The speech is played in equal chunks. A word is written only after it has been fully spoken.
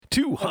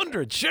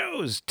200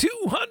 shows,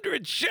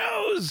 200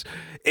 shows.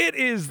 It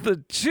is the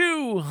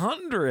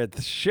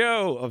 200th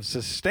show of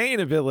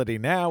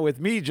Sustainability Now with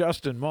me,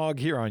 Justin Mogg,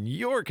 here on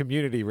your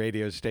community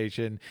radio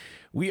station.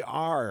 We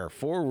are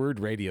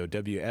Forward Radio,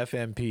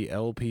 WFMP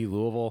LP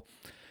Louisville.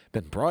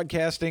 Been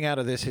broadcasting out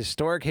of this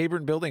historic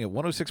Hayburn building at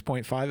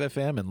 106.5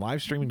 FM and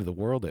live streaming to the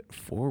world at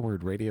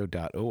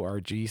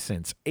forwardradio.org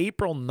since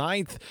April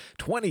 9th,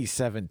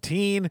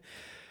 2017.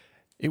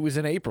 It was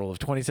in April of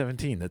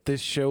 2017 that this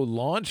show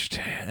launched,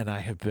 and I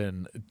have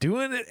been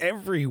doing it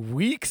every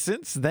week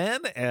since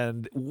then,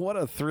 and what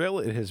a thrill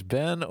it has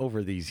been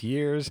over these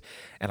years.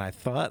 And I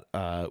thought,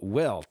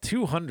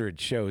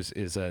 200 shows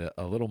is a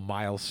little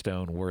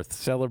milestone worth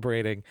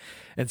celebrating,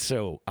 and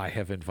so I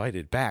have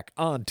invited back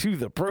onto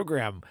the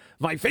program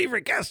my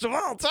favorite guest of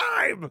all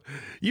time.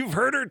 You've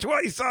heard her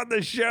twice on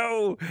the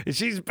show, and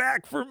she's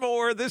back for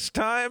more, this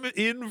time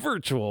in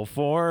virtual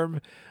form.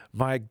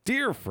 My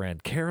dear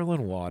friend,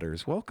 Carolyn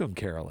Waters. Welcome,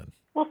 Carolyn.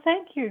 Well,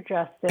 thank you,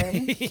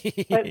 Justin.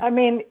 But, I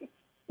mean,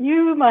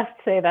 you must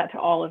say that to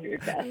all of your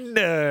guests.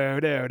 No.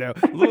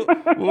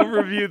 We'll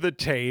review the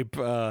tape.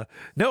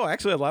 No,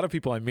 actually, a lot of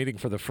people I'm meeting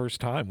for the first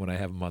time when I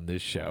have them on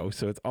this show.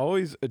 So it's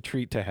always a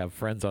treat to have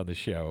friends on the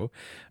show.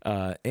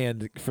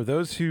 And for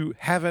those who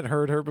haven't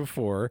heard her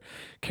before,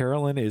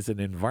 Carolyn is an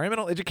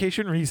environmental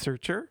education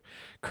researcher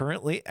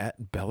currently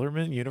at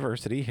Bellarmine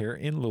University here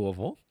in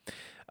Louisville.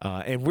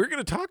 And we're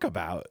going to talk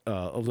about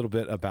a little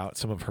bit about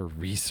some of her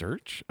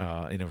research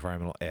in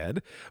environmental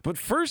ed. But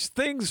first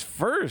things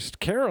first,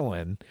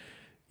 Carolyn,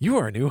 you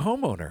are a new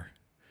homeowner,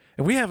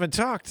 and we haven't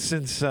talked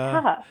since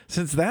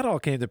that all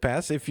came to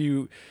pass. If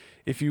you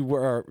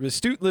were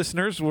astute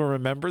listeners, will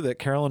remember that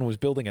Carolyn was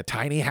building a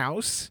tiny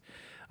house,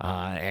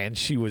 and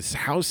she was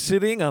house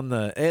sitting on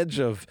the edge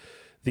of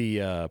the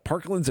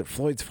parklands at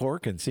Floyd's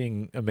Fork and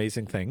seeing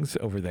amazing things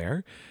over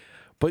there.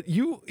 But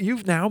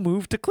you've now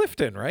moved to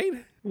Clifton,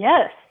 right?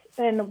 Yes,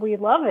 and we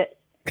love it.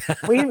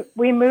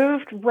 We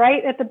moved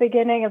right at the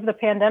beginning of the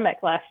pandemic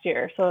last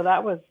year, so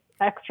that was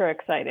extra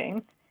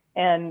exciting.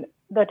 And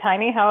the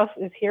tiny house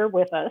is here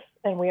with us,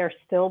 and we are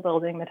still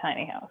building the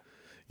tiny house.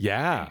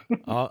 Yeah.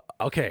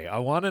 Okay. I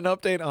want an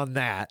update on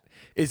that.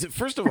 Is it,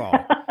 first of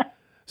all,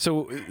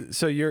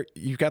 so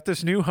you've got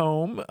this new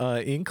home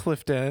in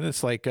Clifton.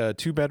 It's like a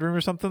 2-bedroom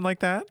or something like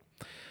that.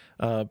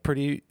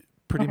 Pretty,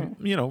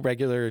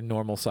 regular,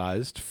 normal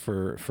sized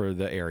for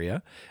the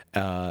area.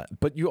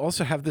 But you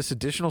also have this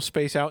additional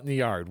space out in the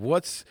yard.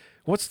 What's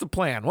the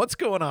plan? What's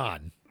going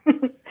on?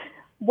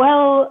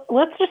 Well,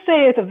 let's just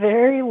say it's a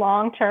very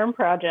long-term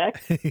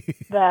project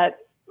that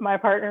my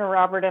partner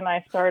Robert and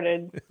I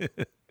started.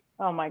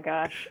 Oh my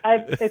gosh.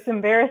 It's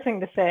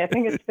embarrassing to say. I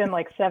think it's been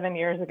like 7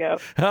 years ago.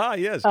 Ah,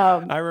 yes.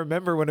 I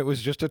remember when it was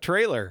just a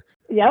trailer.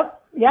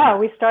 Yep. Yeah,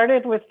 we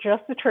started with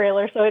just a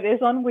trailer, so it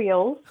is on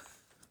wheels.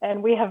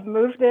 And we have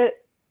moved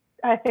it,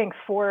 I think,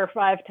 4 or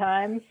 5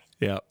 times.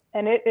 Yeah.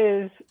 And it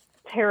is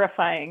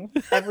terrifying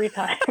every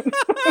time.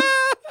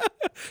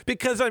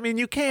 Because, I mean,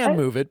 you can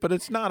move it, but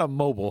it's not a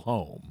mobile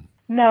home.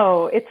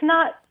 No, it's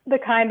not the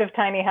kind of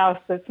tiny house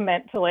that's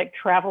meant to, like,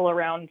 travel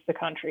around the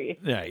country.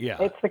 Yeah.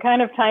 It's the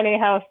kind of tiny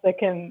house that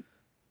can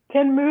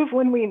move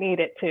when we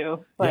need it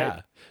to. But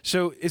yeah.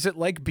 So is it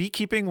like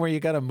beekeeping where you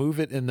got to move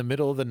it in the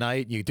middle of the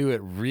night? You do it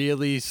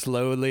really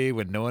slowly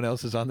when no one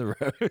else is on the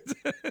road?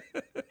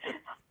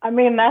 I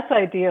mean, that's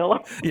ideal.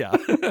 Yeah.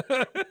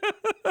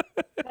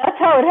 That's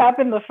how it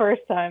happened the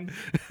first time.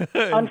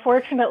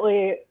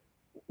 Unfortunately,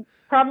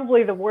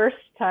 probably the worst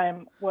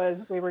time was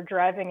we were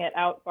driving it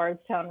out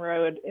Bardstown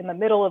Road in the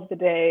middle of the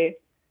day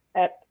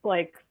at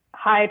like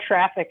high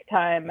traffic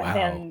time. Wow.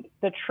 And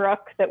the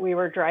truck that we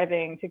were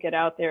driving to get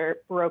out there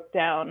broke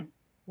down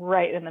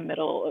right in the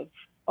middle of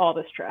all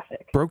this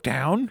traffic. Broke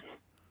down?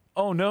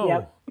 Oh, no.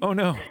 Yep. Oh,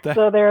 no.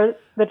 So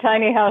the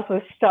tiny house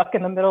was stuck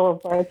in the middle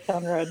of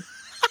Bardstown Road.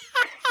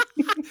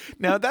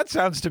 Now, that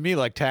sounds to me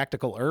like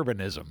tactical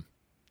urbanism.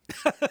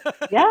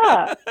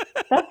 Yeah,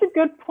 that's a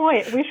good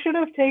point. We should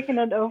have taken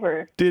it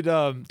over.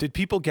 Did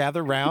people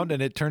gather around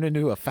and it turned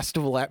into a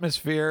festival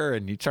atmosphere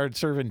and you started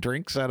serving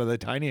drinks out of the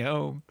tiny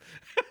home?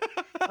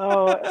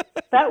 Oh,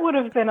 that would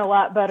have been a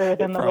lot better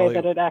than the way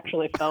that it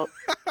actually felt.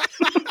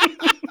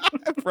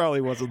 It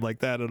probably wasn't like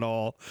that at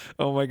all.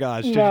 Oh, my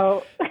gosh.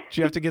 No. Did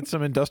you have to get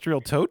some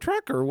industrial tow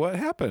truck or what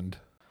happened?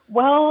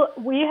 Well,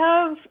 we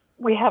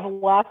have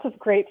lots of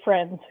great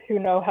friends who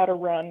know how to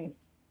run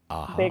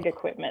big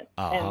equipment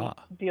and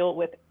deal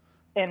with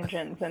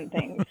engines and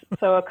things.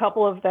 So a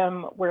couple of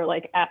them were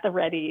like at the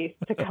ready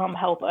to come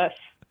help us,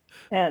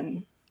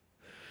 and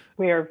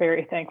we are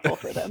very thankful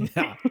for them.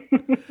 Yeah.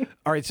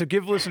 All right, so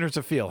give listeners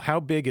a feel. How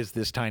big is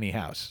this tiny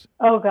house?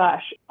 Oh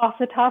gosh, off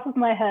the top of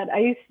my head, I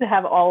used to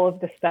have all of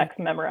the specs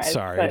memorized.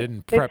 Sorry, I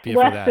didn't prep you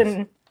for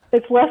that.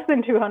 It's less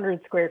than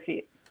 200 square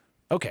feet.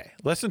 Okay,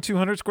 less than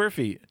 200 square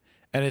feet.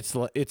 And it's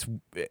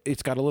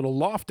got a little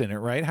loft in it,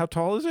 right? How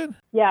tall is it?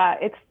 Yeah,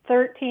 it's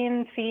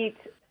 13 feet,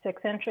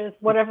 6 inches,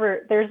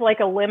 whatever. There's like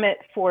a limit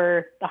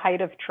for the height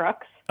of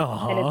trucks.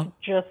 And it's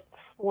just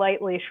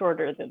slightly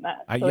shorter than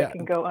that, so yeah. it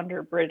can go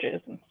under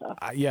bridges and stuff.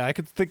 Yeah, I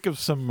could think of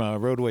some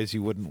roadways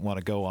you wouldn't want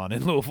to go on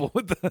in Louisville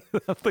with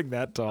something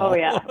that tall. Oh,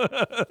 yeah.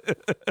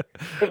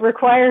 It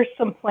requires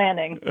some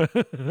planning.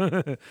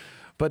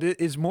 But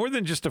it is more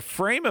than just a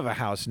frame of a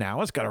house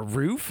now. It's got a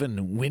roof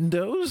and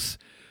windows.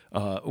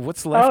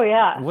 What's left? Oh,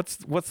 yeah.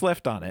 What's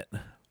left on it?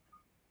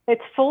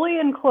 It's fully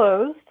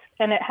enclosed,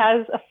 and it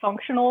has a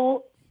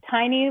functional,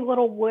 tiny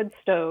little wood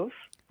stove.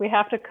 We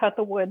have to cut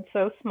the wood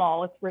so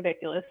small, it's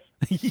ridiculous.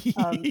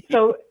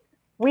 So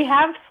we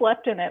have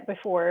slept in it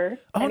before,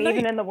 and nice.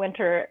 even in the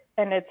winter,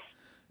 and it's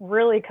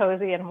really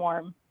cozy and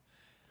warm.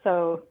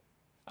 So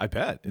I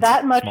bet. It's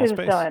that much is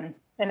space. done.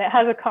 And it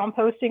has a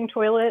composting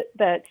toilet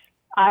that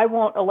I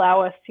won't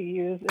allow us to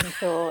use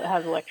until it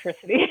has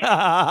electricity.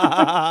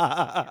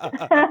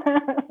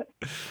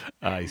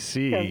 I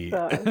see.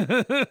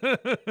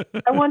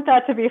 I want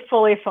that to be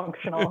fully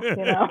functional, you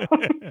know?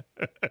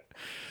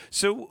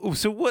 So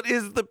what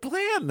is the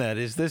plan then?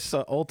 Is this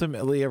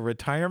ultimately a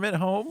retirement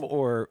home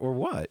or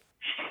what?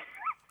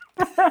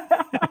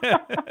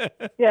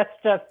 Yes,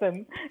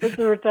 Justin, it's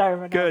a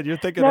retirement home. Good, you're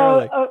thinking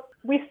early.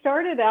 We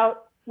started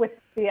out with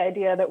the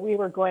idea that we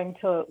were going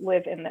to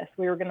live in this.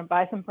 We were going to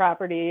buy some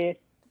property,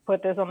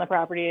 put this on the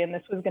property, and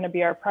this was going to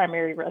be our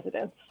primary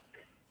residence.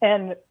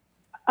 And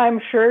I'm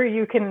sure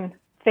you can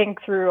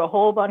think through a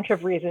whole bunch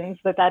of reasons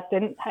that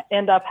didn't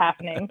end up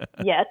happening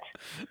yet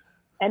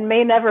and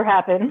may never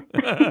happen.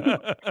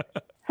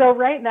 So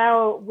right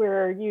now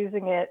we're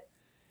using it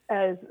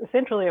as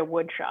essentially a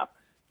wood shop.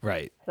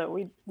 Right.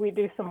 So we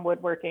do some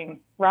woodworking.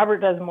 Robert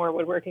does more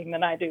woodworking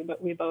than I do,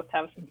 but we both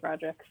have some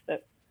projects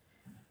that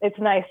it's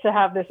nice to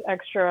have this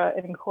extra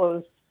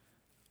enclosed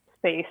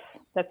space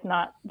that's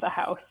not the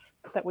house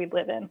that we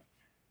live in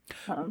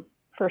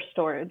for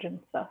storage and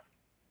stuff.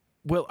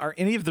 Well, are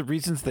any of the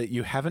reasons that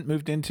you haven't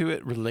moved into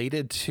it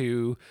related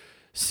to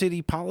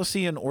city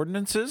policy and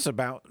ordinances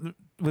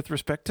with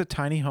respect to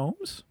tiny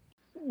homes?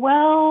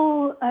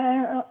 Well,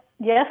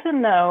 yes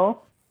and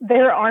no.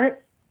 There aren't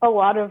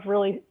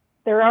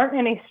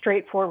any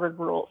straightforward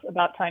rules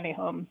about tiny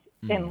homes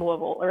in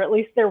Louisville, or at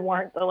least there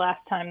weren't the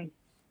last time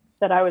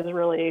that I was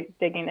really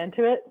digging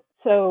into it.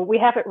 So we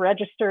have it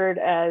registered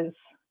as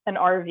an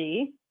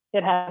RV.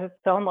 It has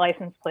its own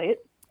license plate.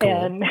 Cool.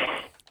 And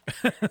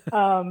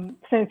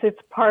since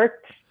it's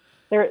parked,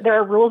 there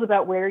are rules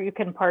about where you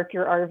can park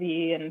your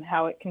RV and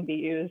how it can be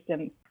used,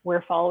 and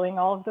we're following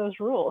all of those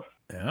rules.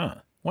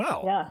 Yeah.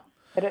 Wow. Yeah.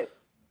 But it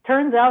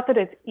turns out that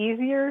it's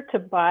easier to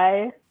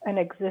buy an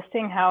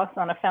existing house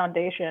on a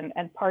foundation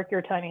and park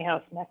your tiny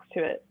house next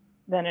to it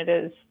than it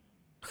is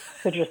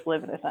to just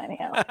live in a tiny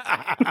house.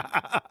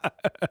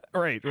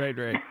 Right.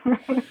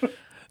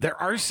 There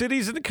are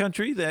cities in the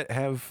country that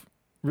have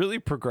really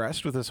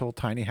progressed with this whole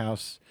tiny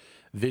house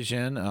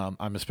vision.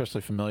 I'm especially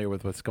familiar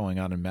with what's going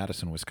on in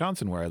Madison,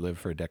 Wisconsin, where I lived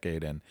for a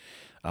decade, and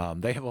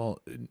they have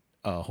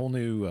a whole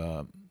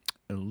new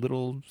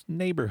little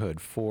neighborhood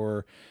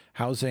for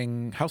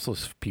housing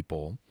houseless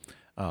people.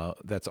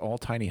 That's all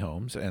tiny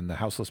homes, and the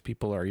houseless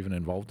people are even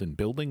involved in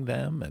building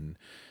them and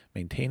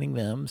maintaining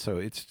them. So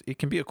it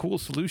can be a cool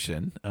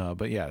solution.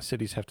 But yeah,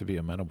 cities have to be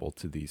amenable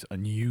to these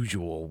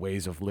unusual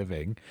ways of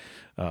living.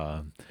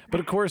 But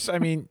of course, I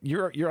mean,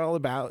 you're all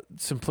about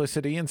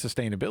simplicity and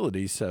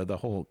sustainability. So the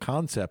whole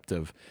concept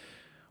of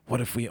what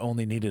if we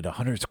only needed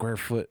 100 square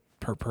foot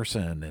per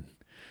person and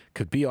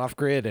could be off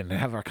grid and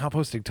have our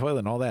composting toilet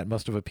and all that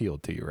must have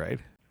appealed to you, right?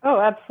 Oh,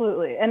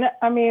 absolutely. And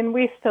I mean,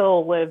 we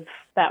still live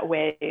that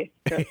way,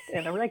 just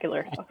in a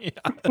regular house.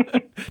 Yeah.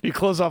 You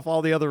close off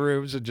all the other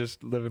rooms and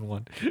just live in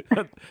one.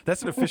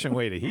 That's an efficient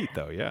way to heat,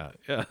 though. Yeah.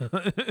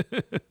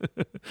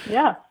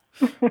 Yeah.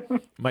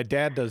 My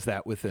dad does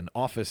that with an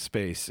office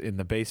space in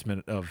the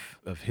basement of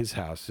his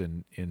house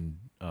in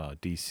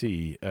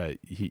D.C.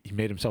 He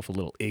made himself a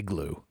little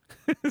igloo.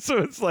 So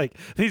it's like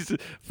these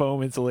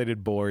foam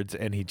insulated boards,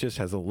 and he just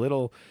has a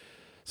little.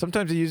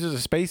 Sometimes he uses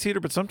a space heater,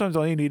 but sometimes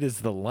all you need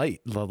is the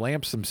light. The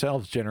lamps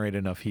themselves generate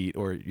enough heat,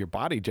 or your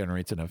body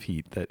generates enough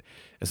heat that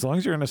as long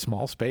as you're in a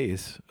small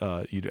space,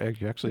 you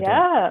actually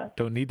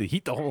don't need to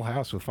heat the whole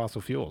house with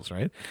fossil fuels,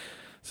 right?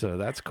 So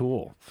that's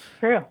cool.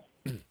 True.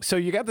 So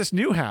you got this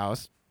new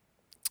house,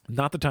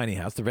 not the tiny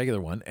house, the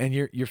regular one, and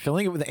you're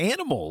filling it with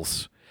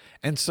animals.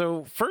 And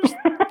so first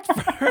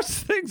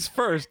things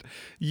first,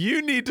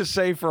 you need to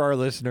say for our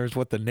listeners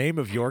what the name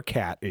of your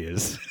cat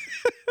is.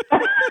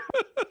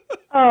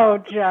 Oh,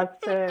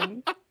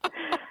 Justin.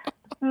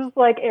 This is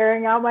like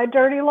airing out my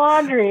dirty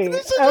laundry.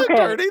 This isn't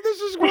dirty.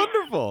 This is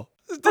wonderful.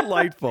 This is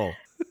delightful.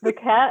 The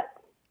cat,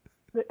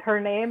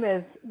 her name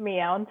is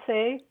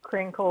Meowse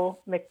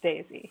Crinkle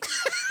McDaisy.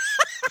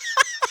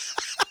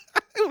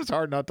 It was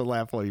hard not to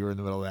laugh while you were in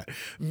the middle of that.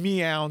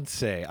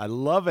 Meowse. I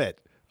love it.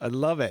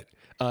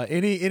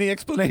 Any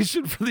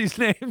explanation for these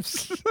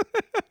names?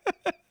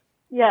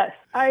 Yes,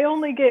 I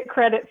only get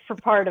credit for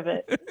part of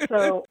it.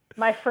 So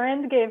my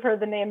friend gave her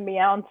the name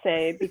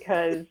Meowse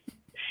because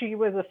she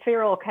was a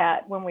feral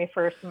cat when we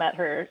first met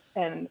her.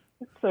 And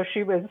so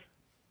she was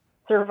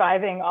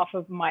surviving off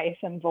of mice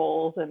and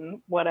voles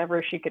and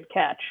whatever she could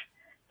catch.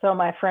 So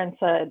my friend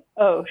said,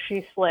 "Oh,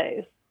 she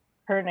slays.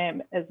 Her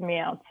name is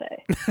Meowse."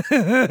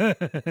 There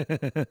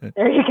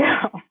you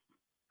go.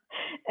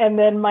 And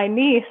then my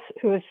niece,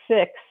 who is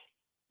 6,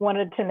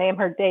 wanted to name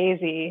her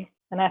Daisy.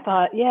 And I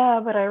thought, yeah,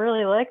 but I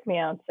really like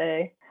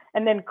Meowse.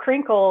 And then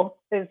Crinkle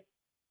is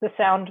the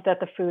sound that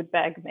the food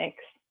bag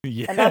makes.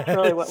 Yes. And that's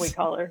really what we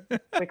call her.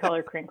 We call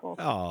her Crinkle.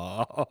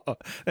 Oh,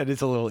 that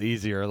is a little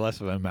easier,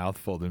 less of a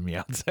mouthful than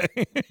Meowse.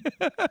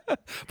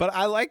 But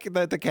I like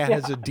that the cat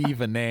has a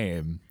diva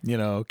name. You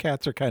know,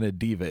 cats are kind of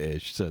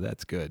diva-ish, so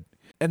that's good.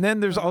 And then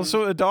there's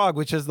also a dog,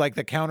 which is like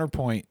the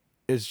counterpoint.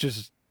 Is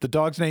just the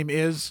dog's name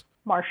is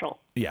Marshall.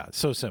 Yeah,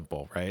 so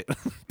simple, right?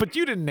 But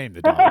you didn't name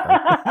the dog,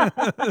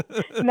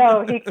 right?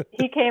 No,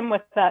 he came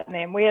with that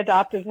name. We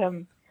adopted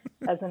him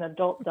as an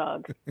adult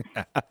dog.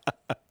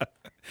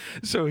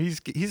 So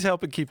he's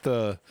helping keep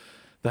the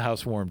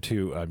house warm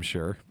too, I'm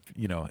sure.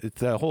 You know, it's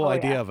the whole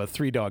idea of a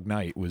 3-dog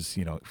night was,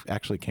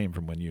 actually came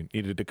from when you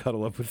needed to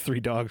cuddle up with 3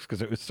 dogs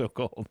because it was so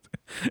cold.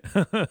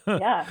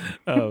 Yeah.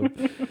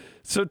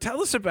 So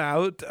tell us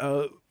about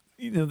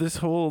this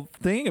whole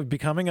thing of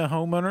becoming a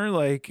homeowner.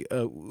 Like,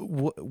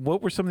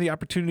 what were some of the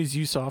opportunities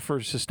you saw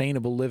for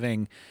sustainable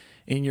living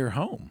in your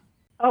home?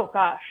 Oh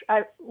gosh,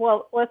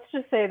 well, let's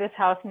just say this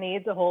house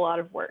needs a whole lot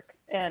of work,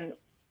 and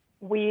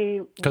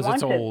we because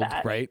it's old,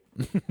 that. Right?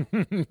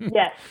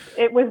 Yes,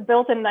 it was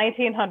built in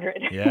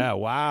 1900. Yeah,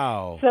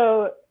 wow.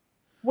 So,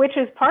 which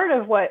is part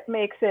of what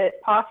makes it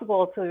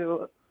possible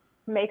to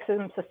make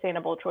some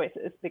sustainable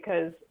choices,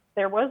 because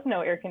there was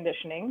no air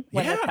conditioning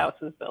when this house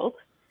was built.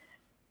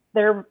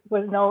 There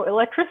was no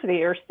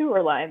electricity or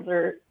sewer lines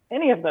or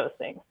any of those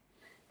things.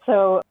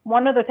 So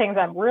one of the things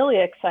I'm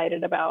really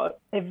excited about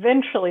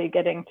eventually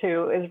getting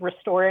to is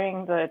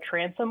restoring the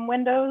transom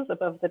windows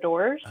above the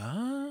doors.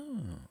 Oh.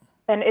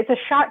 And it's a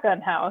shotgun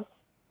house,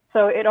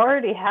 so it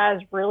already has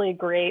really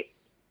great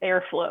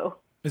airflow.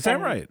 Is that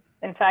right?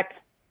 In fact,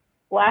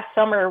 last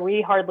summer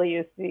we hardly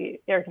used the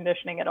air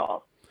conditioning at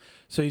all.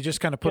 So you just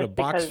kind of put a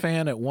box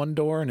fan at one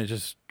door and it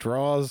just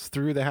draws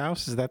through the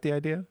house? Is that the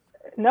idea?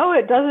 No,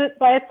 it does it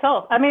by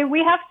itself. I mean,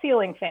 we have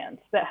ceiling fans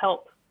that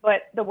help,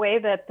 but the way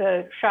that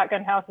the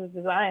shotgun house is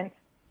designed,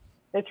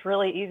 it's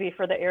really easy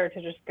for the air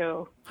to just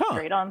go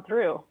straight on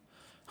through.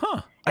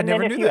 Huh. And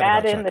then if you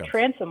add in the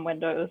transom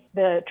windows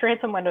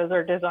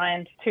are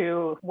designed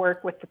to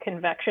work with the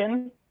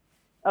convection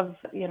of,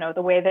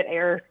 the way that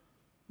air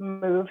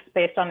moves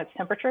based on its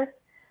temperature.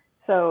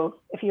 So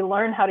if you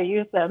learn how to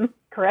use them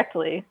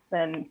correctly,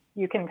 then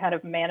you can kind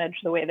of manage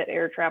the way that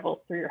air travels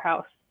through your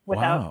house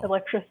without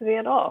electricity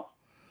at all.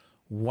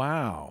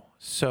 Wow.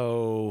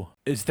 So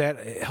is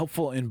that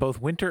helpful in both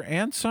winter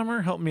and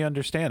summer? Help me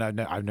understand.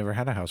 I've never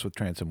had a house with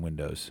transom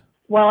windows.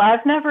 Well,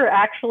 I've never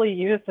actually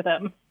used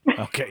them.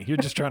 Okay, you're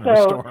just trying to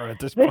restore her at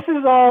this point. This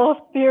is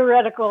all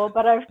theoretical,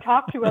 but I've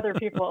talked to other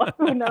people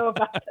who know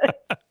about it.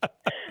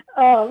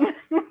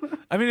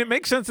 I mean, it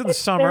makes sense in the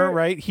summer,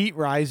 right? Heat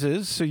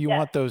rises, so you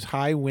want those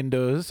high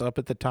windows up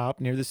at the top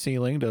near the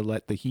ceiling to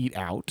let the heat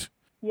out.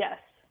 Yes.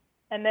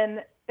 And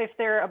then if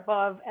they're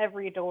above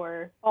every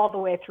door all the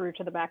way through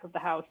to the back of the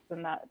house,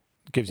 then that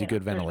gives you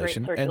good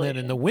ventilation. And then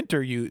in the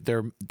winter,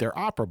 they're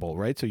operable,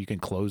 right? So you can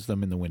close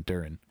them in the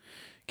winter and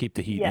keep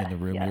the heat in the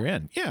room you're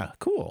in. Yeah,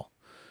 cool.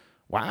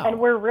 Wow. And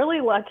we're really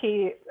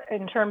lucky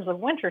in terms of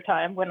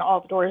wintertime when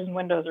all the doors and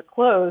windows are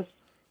closed,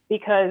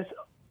 because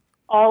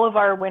all of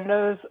our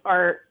windows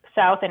are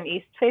south and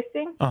east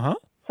facing. Uh-huh.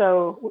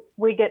 So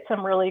we get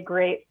some really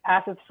great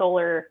passive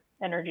solar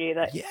energy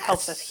that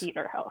helps us heat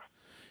our house.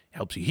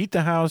 Helps you heat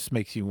the house,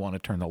 makes you want to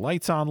turn the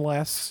lights on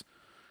less.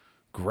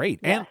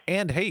 Great. Yes.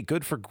 And hey,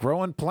 good for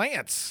growing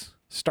plants.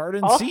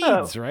 Starting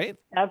seeds, right?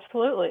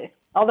 Absolutely.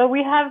 Although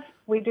we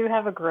do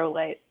have a grow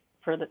light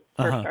for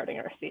starting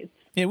our seeds.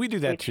 Yeah, we do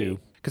that too.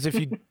 Because if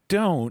you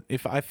don't,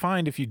 if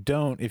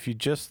you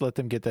just let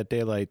them get that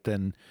daylight,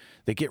 then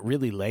they get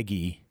really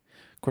leggy.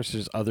 Of course,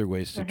 there's other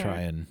ways to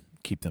try and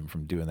keep them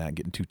from doing that,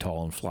 getting too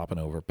tall and flopping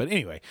over. But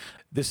anyway,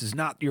 this is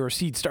not your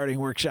seed starting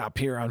workshop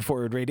here on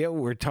Forward Radio.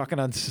 We're talking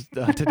on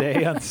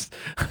today on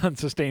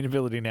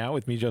Sustainability Now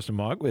with me, Justin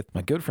Mogg, with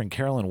my good friend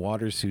Carolyn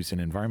Waters, who's an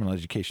environmental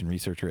education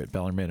researcher at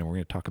Bellarmine, and we're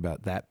going to talk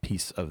about that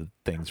piece of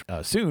things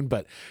soon.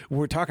 But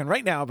we're talking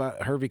right now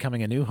about her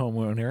becoming a new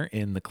homeowner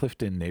in the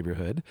Clifton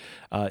neighborhood.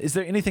 Is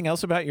there anything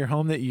else about your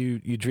home that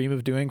you dream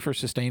of doing for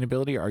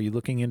sustainability? Are you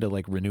looking into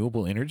like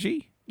renewable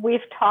energy?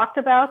 We've talked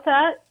about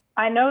that.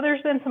 I know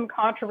there's been some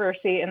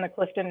controversy in the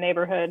Clifton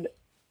neighborhood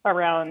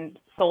around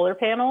solar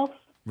panels.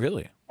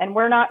 Really? And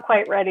we're not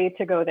quite ready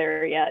to go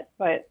there yet.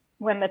 But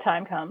when the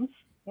time comes,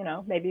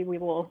 maybe we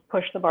will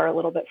push the bar a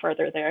little bit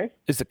further there.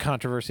 Does the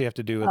controversy have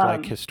to do with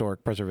like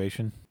historic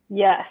preservation?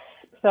 Yes.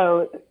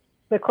 So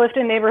the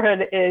Clifton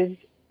neighborhood is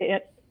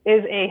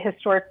a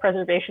historic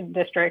preservation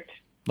district,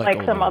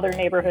 like some other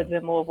neighborhoods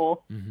in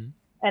Louisville. Mm-hmm.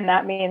 And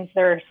that means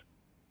there's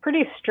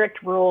pretty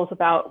strict rules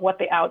about what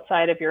the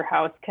outside of your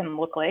house can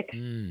look like.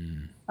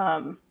 And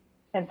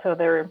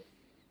so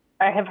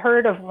I have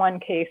heard of one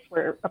case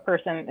where a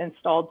person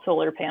installed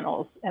solar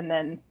panels and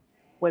then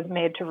was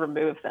made to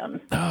remove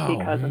them.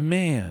 Oh,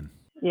 man.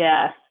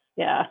 Yeah.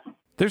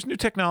 There's new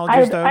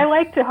technologies, though. I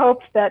like to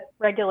hope that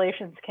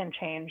regulations can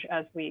change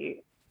as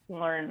we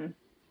learn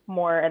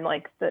more, and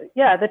like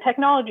the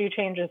technology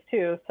changes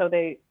too, so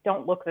they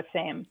don't look the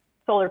same.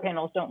 Solar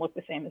panels don't look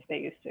the same as they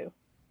used to.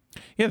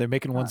 Yeah, they're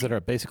making ones that are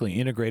basically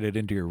integrated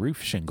into your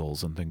roof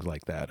shingles and things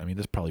like that. I mean,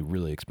 this is probably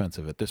really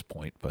expensive at this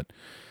point, but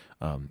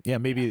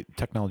maybe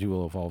technology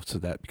will evolve so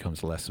that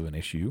becomes less of an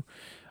issue.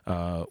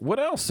 What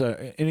else?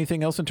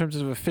 Anything else in terms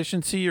of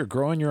efficiency or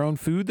growing your own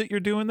food that you're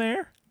doing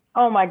there?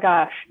 Oh my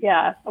gosh,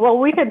 yeah. Well,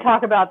 we could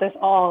talk about this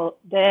all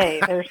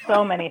day. There's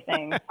so many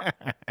things.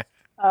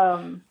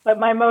 But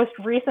my most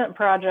recent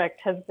project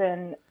has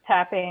been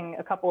tapping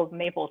a couple of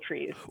maple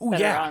trees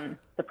that are on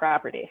the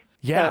property.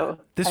 Yeah, so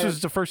this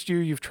was the first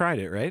year you've tried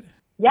it, right?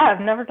 Yeah,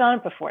 I've never done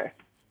it before,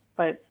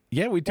 but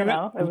yeah, we do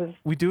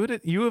we do it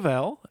at U of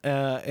L,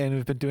 and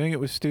we've been doing it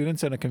with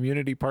students and a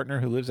community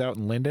partner who lives out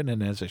in Linden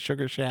and has a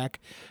sugar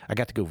shack. I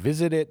got to go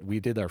visit it. We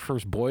did our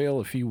first boil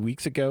a few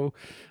weeks ago,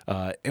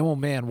 and oh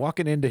man,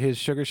 walking into his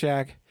sugar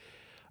shack,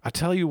 I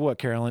tell you what,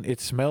 Carolyn,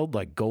 it smelled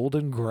like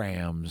golden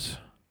grams.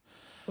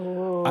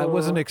 Ooh. I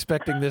wasn't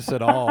expecting this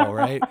at all,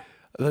 right?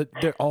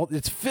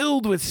 It's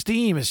filled with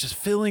steam. It's just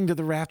filling to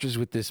the rafters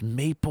with this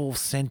maple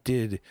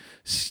scented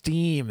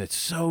steam. It's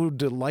so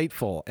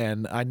delightful.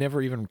 And I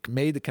never even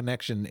made the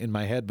connection in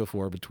my head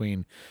before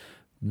between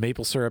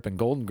maple syrup and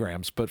golden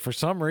grams. But for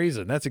some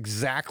reason, that's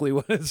exactly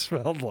what it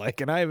smelled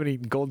like. And I haven't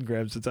eaten golden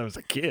grams since I was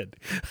a kid.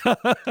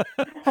 But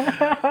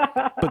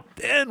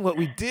then what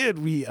we did,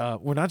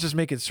 we're not just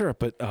making syrup,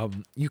 but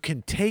you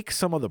can take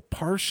some of the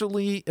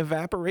partially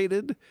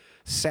evaporated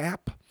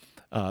sap.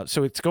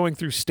 So it's going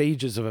through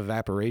stages of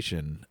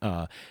evaporation,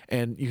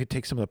 and you could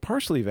take some of the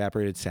partially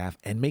evaporated sap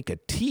and make a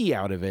tea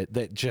out of it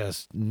that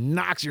just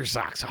knocks your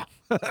socks off.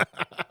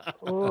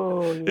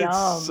 Ooh, yum.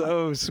 It's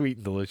so sweet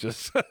and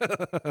delicious.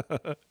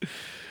 But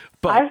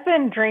I've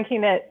been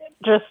drinking it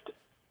just,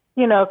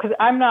 because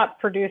I'm not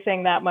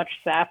producing that much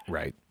sap.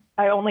 Right.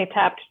 I only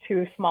tapped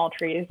 2 small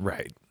trees.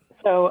 Right.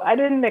 So I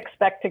didn't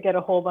expect to get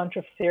a whole bunch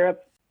of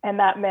syrup, and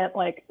that meant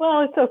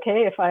it's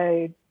okay if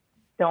I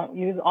don't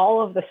use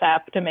all of the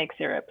sap to make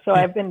syrup. So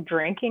I've been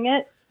drinking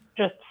it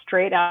just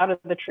straight out of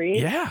the tree.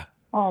 Yeah.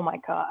 Oh my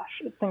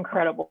gosh, it's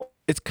incredible.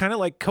 It's kind of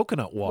like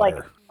coconut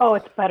water.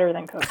 It's better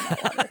than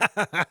coconut water.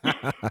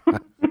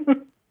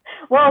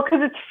 Well,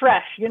 because it's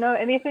fresh,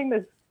 anything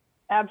that's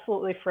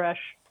absolutely fresh.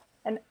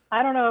 And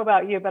I don't know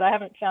about you, but I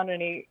haven't found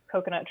any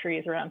coconut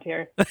trees around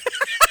here.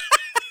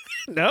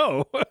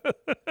 No.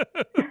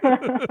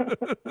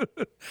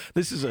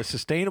 This is a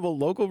sustainable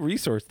local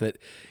resource that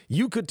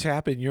you could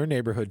tap in your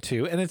neighborhood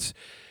too. And it's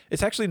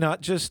actually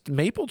not just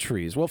maple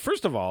trees. Well,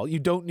 first of all, you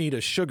don't need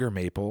a sugar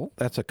maple.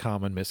 That's a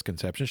common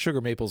misconception.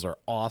 Sugar maples are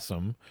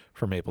awesome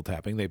for maple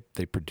tapping.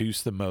 They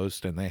produce the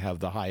most and they have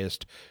the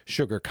highest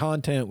sugar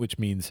content, which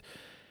means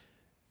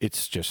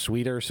it's just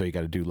sweeter. So you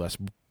got to do less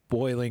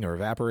boiling or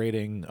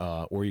evaporating,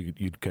 or you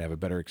could have a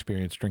better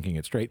experience drinking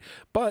it straight.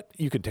 But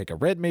you could take a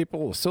red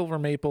maple, a silver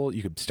maple,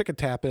 you could stick a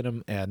tap in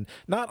them, and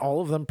not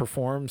all of them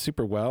perform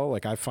super well.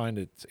 Like I find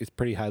it's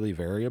pretty highly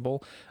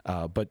variable,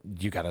 but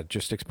you got to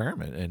just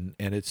experiment.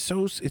 And it's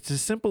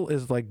as simple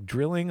as like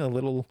drilling a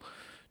little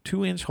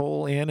 2-inch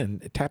hole in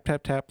and tap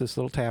this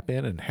little tap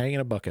in and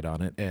hanging a bucket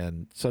on it,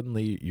 and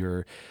suddenly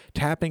you're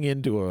tapping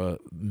into a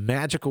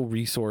magical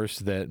resource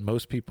that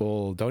most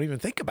people don't even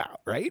think about,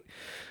 right?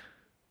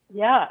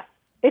 Yeah,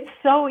 it's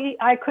so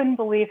I couldn't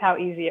believe how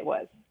easy it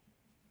was.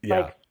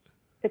 Yeah.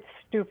 It's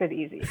stupid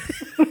easy.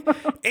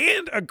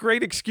 And a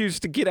great excuse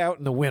to get out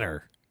in the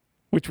winter,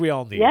 which we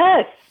all need.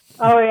 Yes.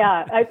 Oh,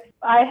 yeah.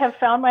 I have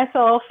found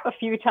myself a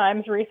few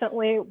times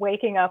recently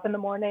waking up in the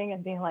morning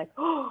and being like,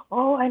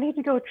 oh, I need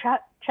to go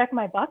check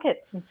my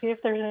buckets and see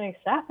if there's any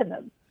sap in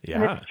them.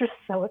 Yeah. And it's just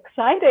so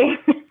exciting.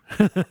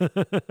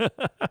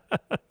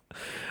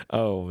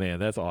 Oh, man,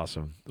 that's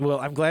awesome. Well,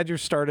 I'm glad you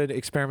started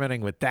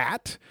experimenting with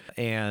that.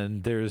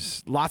 And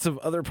there's lots of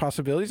other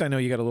possibilities. I know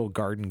you got a little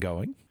garden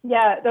going.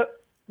 Yeah.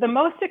 The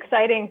most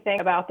exciting thing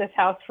about this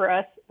house for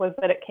us was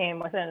that it came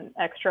with an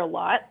extra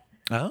lot.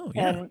 Oh,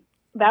 yeah. And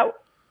that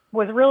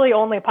was really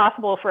only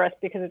possible for us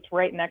because it's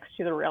right next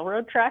to the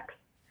railroad tracks.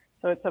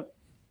 So it's a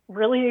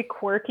really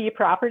quirky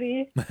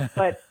property,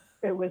 but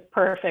it was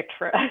perfect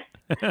for us.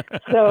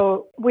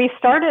 So we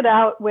started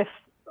out with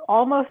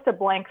almost a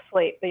blank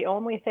slate. The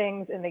only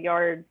things in the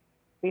yard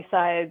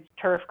besides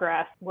turf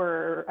grass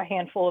were a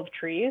handful of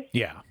trees.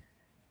 Yeah.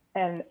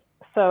 And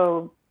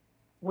so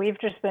we've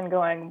just been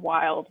going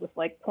wild with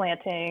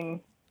planting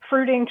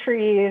fruiting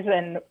trees,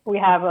 and we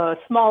have a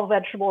small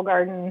vegetable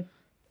garden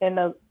in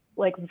a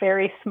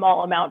very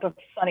small amount of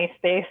sunny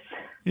space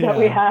that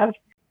we have.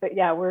 But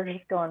yeah, we're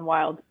just going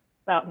wild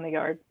out in the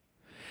yard.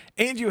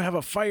 And you have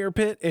a fire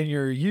pit, and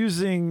you're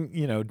using,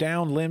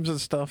 down limbs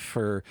and stuff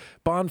for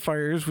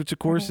bonfires, which of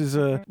course is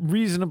a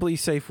reasonably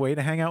safe way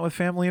to hang out with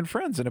family and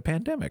friends in a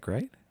pandemic,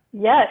 right?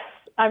 Yes.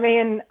 I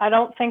mean, I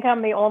don't think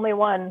I'm the only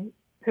one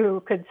who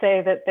could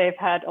say that they've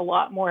had a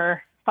lot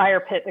more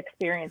fire pit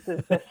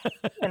experiences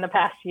in the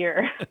past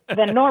year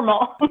than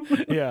normal.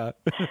 Yeah.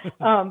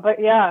 But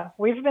yeah,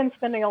 we've been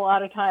spending a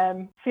lot of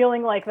time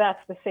feeling like that's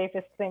the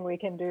safest thing we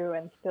can do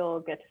and still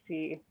get to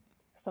see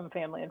some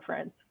family and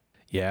friends.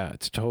 Yeah,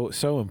 it's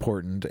so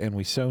important, and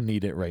we so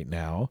need it right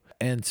now.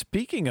 And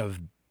speaking of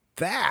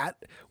that,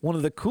 one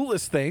of the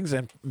coolest things,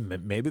 and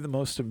maybe the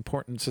most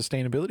important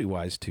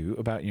sustainability-wise too,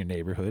 about your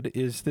neighborhood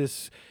is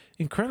this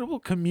incredible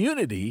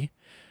community,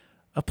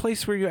 a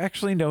place where you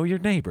actually know your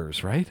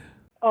neighbors, right?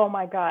 Oh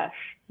my gosh.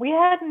 We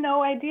had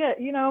no idea.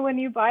 You know, when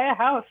you buy a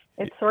house,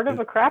 it's sort of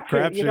a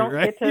crapshoot. You don't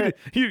right?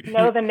 get to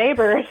know the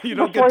neighbors. You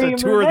don't get to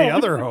tour the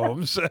other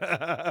homes.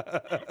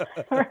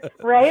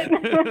 Right?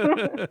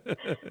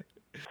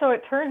 So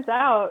it turns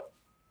out,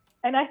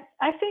 and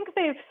I think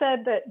they've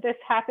said that this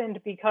happened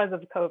because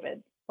of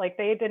COVID. Like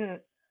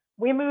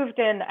we moved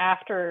in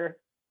after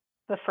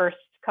the first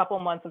couple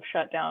months of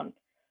shutdown.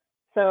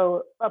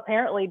 So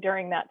apparently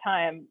during that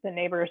time, the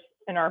neighbors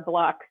in our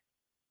block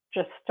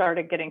just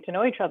started getting to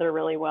know each other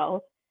really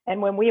well. And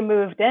when we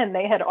moved in,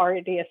 they had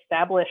already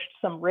established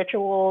some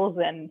rituals,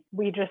 and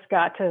we just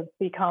got to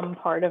become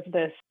part of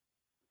this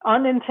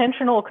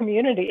unintentional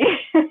community.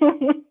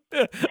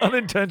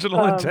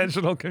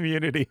 Intentional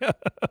community.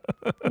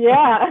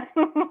 Yeah.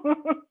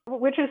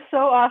 Which is so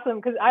awesome,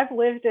 because I've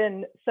lived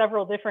in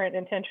several different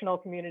intentional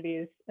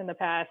communities in the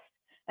past,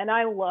 and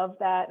I love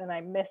that and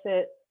I miss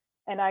it.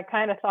 And I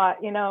kind of thought,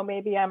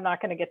 maybe I'm not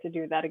going to get to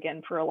do that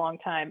again for a long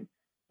time.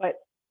 But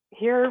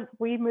here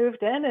we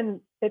moved in,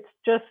 and it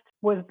just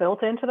was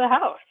built into the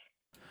house.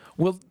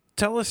 Well,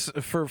 tell us,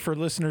 for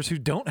listeners who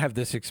don't have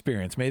this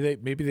experience, maybe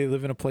they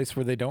live in a place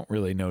where they don't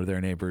really know their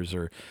neighbors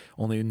or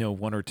only know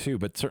one or two,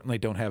 but certainly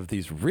don't have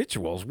these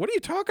rituals. What are you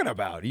talking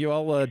about? Are you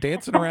all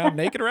dancing around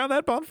naked around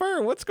that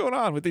bonfire? What's going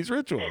on with these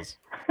rituals?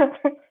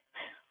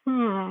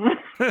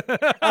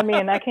 I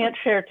mean, I can't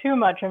share too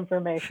much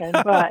information,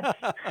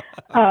 but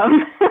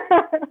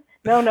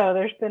no,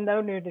 there's been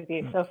no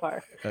nudity so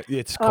far.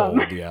 It's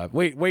cold, yeah.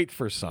 Wait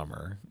for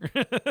summer.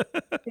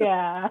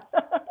 Yeah.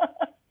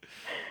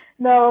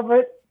 No,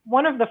 but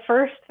one of the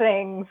first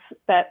things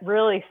that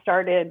really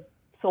started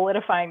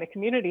solidifying the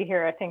community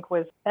here, I think,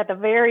 was at the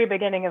very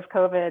beginning of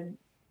COVID.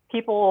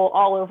 People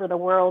all over the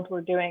world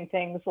were doing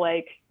things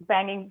like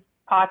banging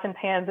pots and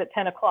pans at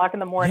 10 o'clock in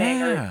the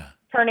morning, or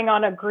turning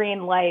on a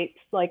green light.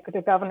 Like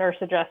the governor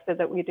suggested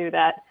that we do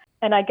that.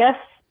 And I guess,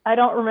 I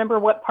don't remember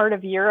what part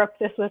of Europe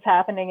this was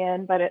happening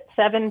in, but at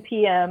 7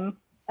 p.m.,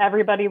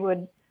 everybody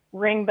would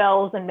ring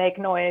bells and make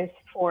noise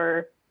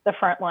for the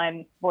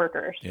frontline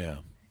workers. Yeah.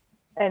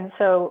 And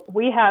so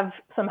we have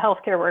some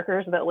healthcare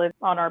workers that live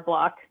on our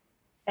block,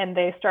 and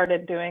they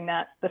started doing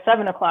that, the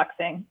 7 o'clock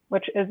thing,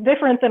 which is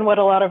different than what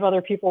a lot of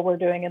other people were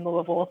doing in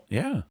Louisville.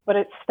 Yeah. But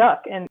it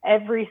stuck. And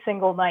every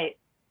single night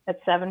at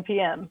 7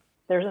 p.m.,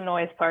 there's a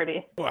noise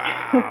party.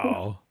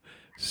 Wow.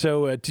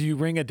 So do you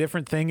ring a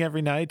different thing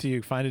every night? Do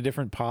you find a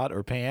different pot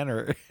or pan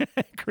or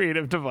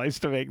creative device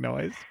to make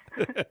noise?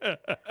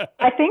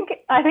 I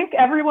think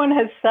everyone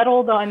has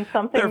settled on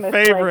something their that's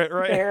favorite,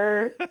 like right?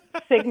 Their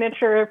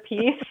signature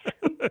piece.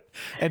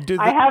 And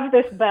I have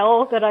this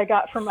bell that I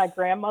got from my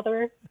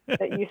grandmother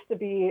that used to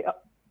be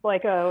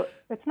like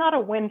it's not a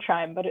wind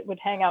chime, but it would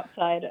hang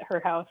outside at her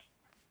house.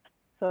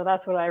 So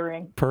that's what I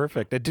ring.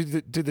 Perfect. Do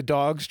the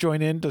dogs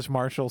join in? Does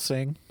Marshall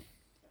sing?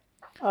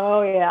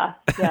 Oh yeah.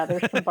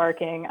 There's some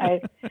barking.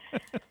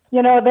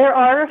 There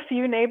are a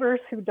few neighbors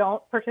who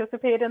don't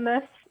participate in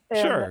this.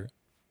 Sure.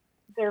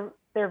 They're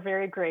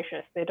very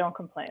gracious. They don't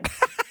complain.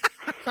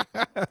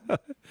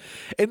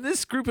 And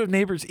this group of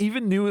neighbors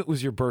even knew it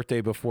was your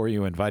birthday before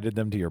you invited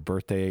them to your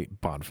birthday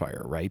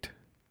bonfire, right?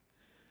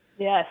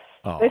 Yes.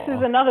 Aww. This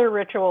is another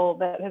ritual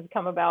that has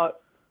come about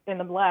in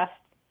the last.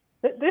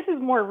 This is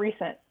more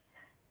recent.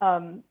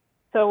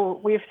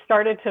 So we've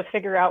started to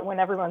figure out when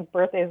everyone's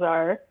birthdays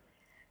are.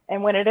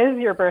 And when it is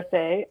your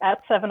birthday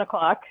at 7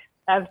 o'clock,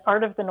 as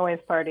part of the noise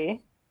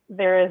party,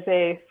 there is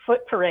a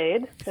foot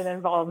parade that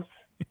involves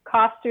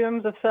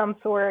costumes of some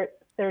sort.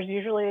 There's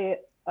usually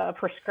a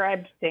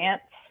prescribed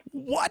dance.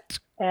 What?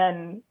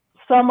 And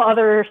some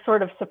other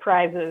sort of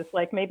surprises,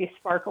 like maybe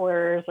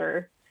sparklers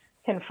or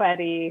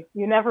confetti.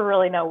 You never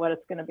really know what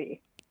it's going to be.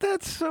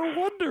 That's so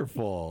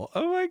wonderful.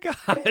 Oh my gosh.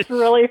 It's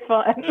really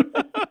fun.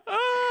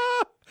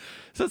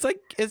 So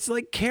it's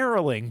like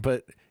caroling,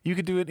 but you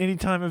could do it any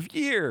time of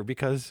year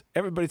because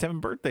everybody's having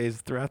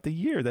birthdays throughout the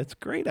year. That's a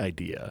great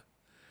idea.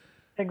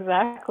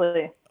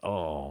 Exactly.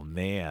 Oh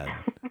man.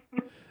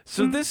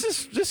 So this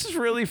is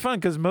really fun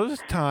because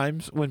most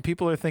times when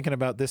people are thinking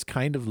about this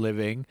kind of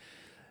living,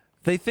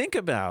 they think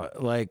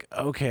about like,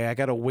 okay, I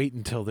got to wait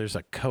until there's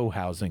a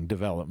co-housing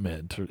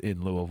development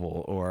in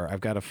Louisville, or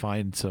I've got to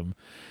find some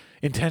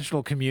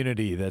intentional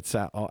community that's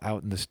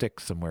out in the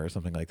sticks somewhere or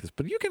something like this.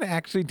 But you can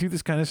actually do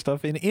this kind of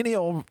stuff in any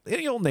old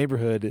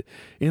neighborhood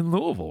in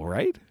Louisville,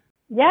 right?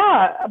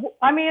 Yeah,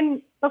 I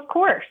mean, of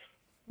course.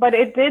 But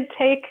it did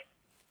take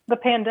the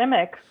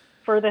pandemic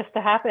for this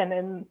to happen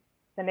in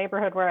the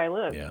neighborhood where I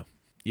live. Yeah.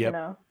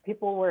 Yep.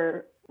 People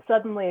were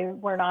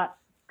not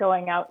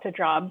going out to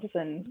jobs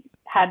and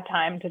had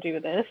time to do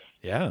this.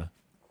 Yeah.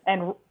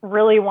 And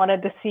really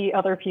wanted to see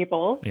other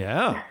people.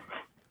 Yeah.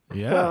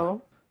 Yeah.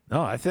 So,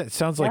 no, it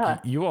sounds like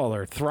you all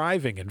are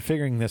thriving and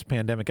figuring this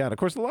pandemic out. Of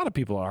course, a lot of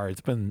people are.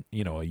 It's been,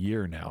 a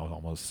year now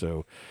almost.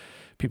 So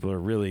people are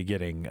really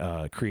getting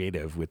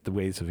creative with the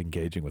ways of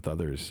engaging with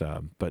others.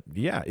 But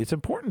yeah, it's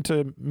important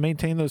to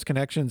maintain those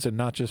connections and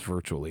not just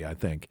virtually, I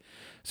think.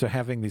 So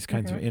having these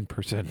kinds of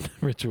in-person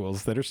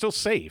rituals that are still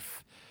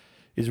safe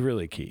is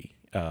really key.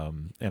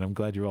 And I'm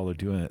glad you all are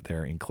doing it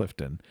there in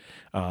Clifton.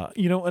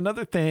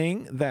 Another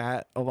thing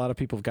that a lot of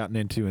people have gotten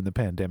into in the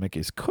pandemic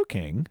is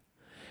cooking.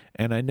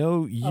 And I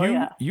know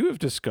you have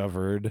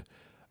discovered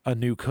a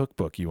new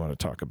cookbook you want to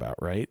talk about,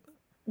 right?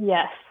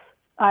 Yes.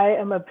 I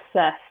am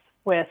obsessed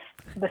with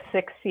The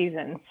 6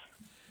 Seasons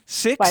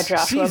by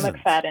Joshua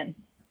McFadden.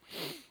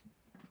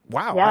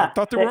 Wow. Yeah,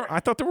 I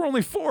thought there were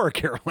only 4,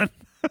 Carolyn.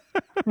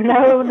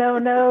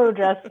 No,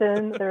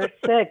 Justin. There's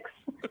 6.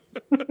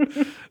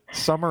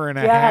 Summer and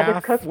a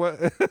half.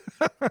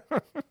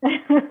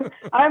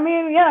 I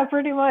mean, yeah,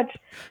 pretty much.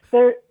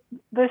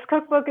 This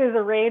cookbook is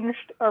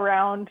arranged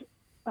around.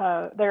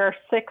 There are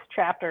 6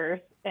 chapters,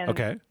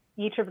 and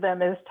each of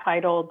them is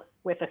titled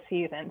with a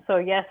season. So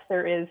yes,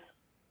 there is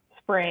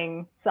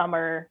spring,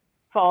 summer,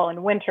 fall,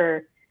 and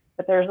winter,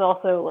 but there's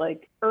also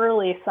like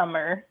early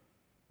summer,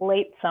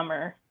 late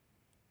summer,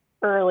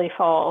 early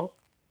fall,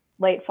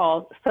 late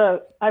fall.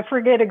 So I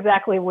forget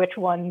exactly which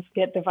ones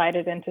get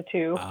divided into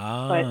 2,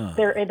 but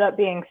there end up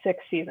being 6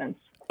 seasons.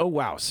 Oh,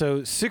 wow.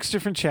 So 6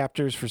 different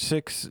chapters for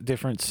 6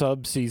 different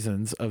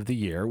sub-seasons of the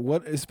year.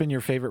 What has been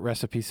your favorite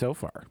recipe so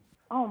far?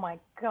 Oh, my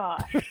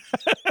gosh.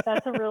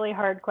 That's a really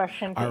hard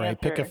question to answer. All right,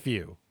 pick a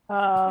few.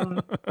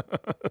 Well,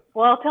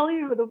 I'll tell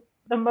you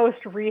the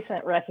most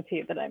recent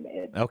recipe that I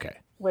made. Okay.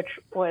 Which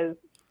was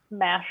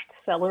mashed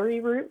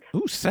celery root.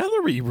 Ooh,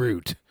 celery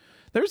root.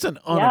 There's an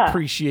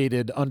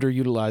unappreciated,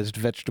 underutilized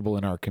vegetable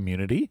in our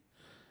community.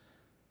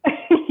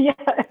 Yes.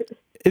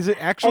 Is it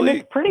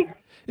actually pretty?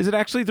 Is it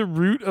actually the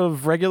root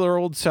of regular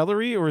old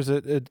celery, or is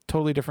it a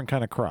totally different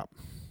kind of crop?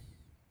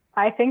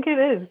 I think it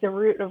is the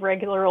root of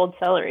regular old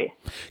celery.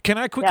 Can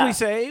I quickly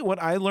say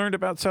what I learned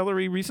about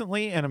celery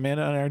recently? And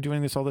Amanda and I are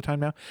doing this all the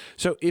time now.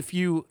 So if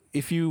you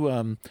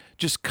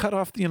just cut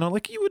off,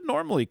 like you would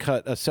normally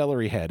cut a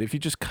celery head, if you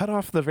just cut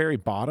off the very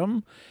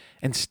bottom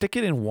and stick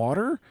it in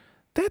water,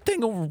 that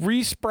thing will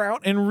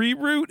re-sprout and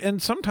re-root. And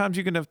sometimes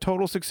you can have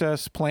total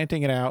success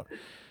planting it out,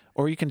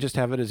 or you can just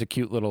have it as a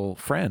cute little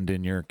friend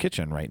in your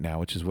kitchen right now,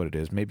 which is what it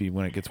is. Maybe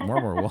when it gets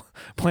warmer, we'll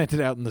plant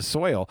it out in the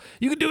soil.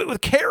 You can do it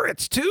with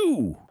carrots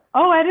too.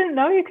 Oh, I didn't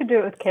know you could do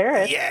it with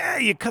carrots. Yeah,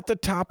 you cut the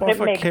top off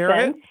a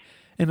carrot,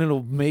 and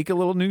it'll make a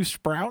little new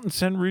sprout and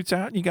send roots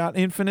out, and you got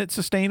infinite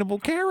sustainable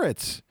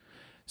carrots.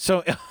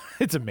 So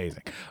it's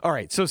amazing. All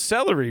right, so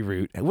celery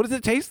root, what does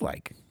it taste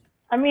like?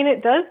 I mean,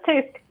 it does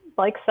taste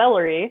like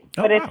celery,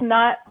 but it's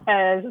not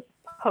as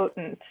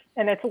potent,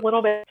 and it's a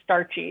little bit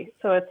starchy.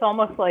 So it's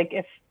almost like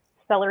if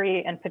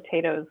celery and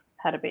potatoes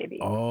had a baby.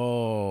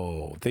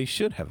 Oh, they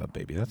should have a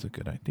baby. That's a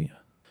good idea.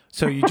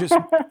 So you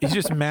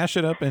just mash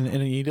it up and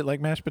eat it like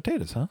mashed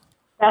potatoes, huh?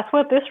 That's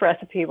what this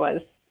recipe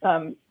was.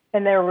 And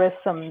there was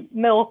some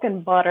milk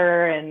and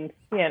butter and,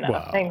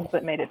 things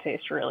that made it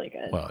taste really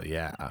good. Well,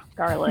 yeah.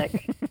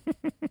 Garlic.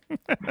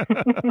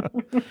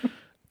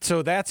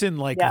 So that's in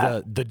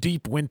the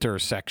deep winter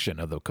section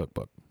of the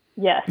cookbook.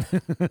 Yes.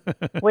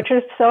 Which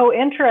is so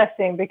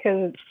interesting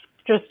because it's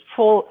just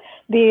full.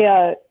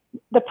 The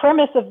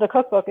premise of the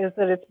cookbook is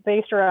that it's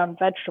based around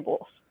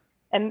vegetables.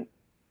 And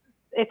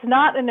it's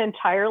not an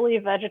entirely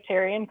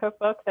vegetarian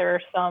cookbook. There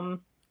are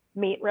some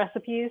meat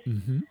recipes,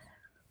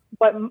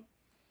 but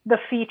the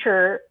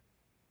feature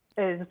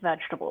is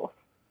vegetables.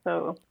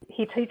 So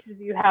he teaches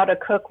you how to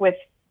cook with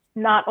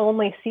not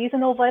only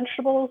seasonal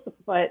vegetables,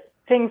 but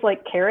things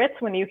like carrots,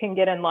 when you can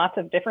get in lots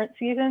of different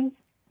seasons.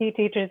 He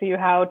teaches you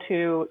how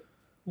to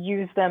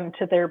use them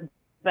to their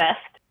best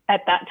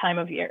at that time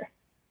of year,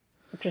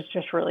 which is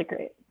just really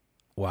great.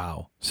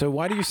 Wow. So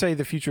why do you say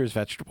the future is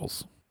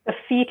vegetables?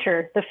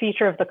 The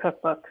feature of the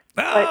cookbook.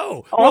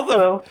 Oh, but also,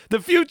 well, the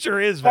future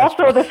is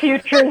vegetables. Also, the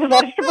future is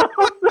vegetables.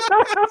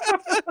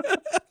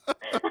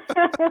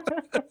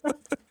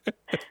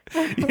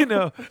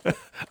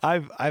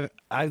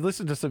 I've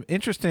listened to some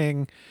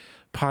interesting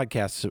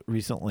podcasts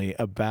recently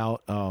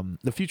about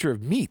the future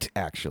of meat,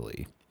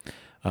 actually.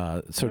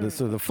 So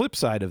the flip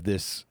side of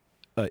this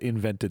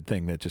invented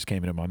thing that just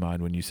came into my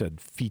mind when you said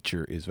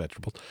feature is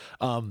vegetables.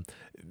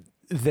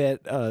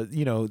 That,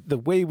 the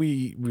way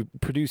we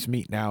produce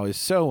meat now is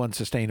so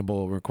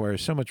unsustainable,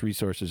 requires so much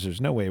resources.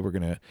 There's no way we're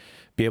going to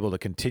be able to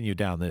continue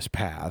down this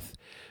path.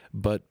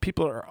 But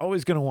people are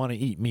always going to want to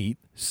eat meat.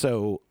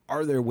 So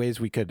are there ways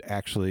we could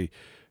actually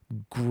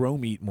grow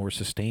meat more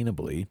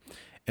sustainably?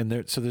 And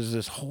there's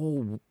this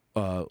whole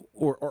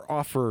or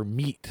offer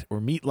meat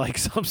or meat-like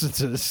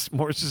substances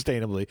more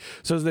sustainably.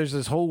 So there's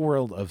this whole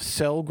world of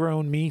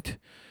cell-grown meat,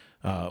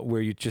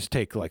 where you just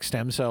take like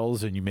stem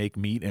cells and you make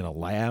meat in a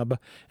lab,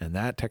 and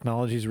that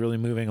technology is really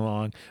moving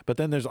along. But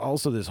then there's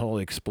also this whole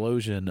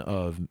explosion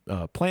of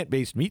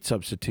plant-based meat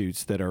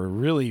substitutes that are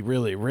really,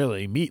 really,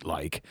 really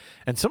meat-like.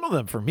 And some of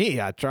them, for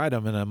me, I tried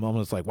them and I'm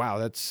almost like, wow,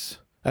 that's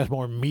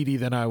more meaty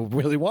than I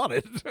really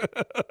wanted.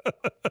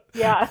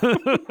 Yeah.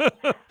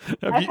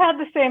 I've had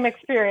the same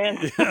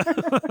experience.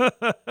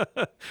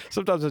 Yeah.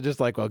 Sometimes I'm just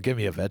like, well, give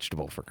me a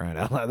vegetable, for crying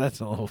out loud. That's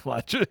a little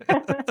much.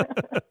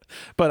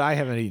 But I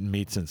haven't eaten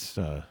meat since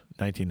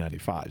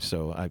 1995,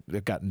 so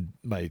I've gotten,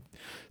 my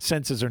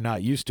senses are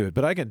not used to it.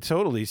 But I can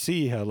totally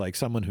see how like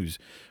someone who's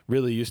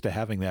really used to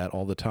having that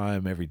all the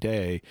time, every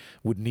day,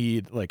 would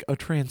need like a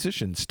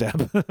transition step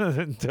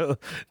to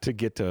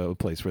get to a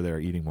place where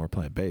they're eating more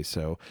plant-based.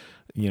 So,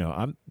 you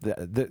know,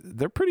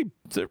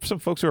 there's some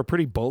folks who are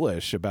pretty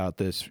bullish about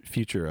this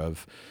future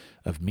of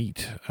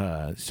meat.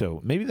 So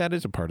maybe that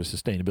is a part of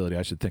sustainability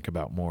I should think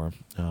about more.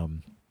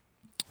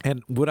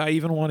 And would I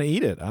even want to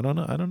eat it? I don't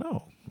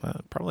know.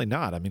 Probably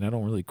not. I mean, I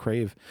don't really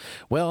crave.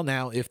 Well,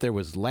 now, if there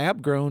was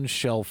lab-grown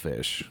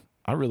shellfish,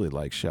 I really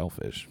like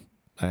shellfish.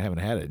 I haven't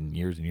had it in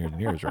years and years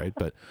and years, right?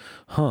 But,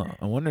 I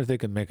wonder if they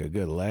could make a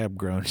good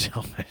lab-grown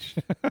shellfish.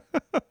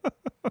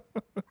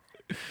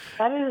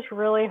 That is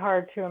really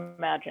hard to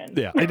imagine.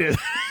 Yeah, it is.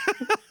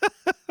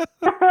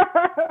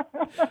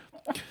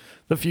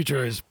 The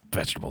future is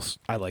vegetables.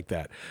 I like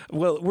that.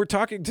 Well, we're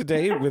talking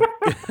today with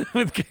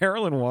with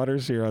Carolyn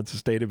Waters here on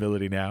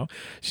Sustainability Now.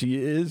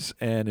 She is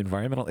an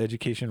environmental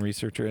education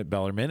researcher at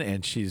Bellarmine,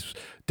 and she's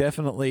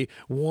definitely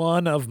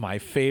one of my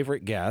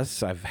favorite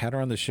guests. I've had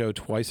her on the show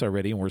twice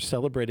already, and we're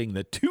celebrating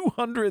the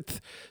 200th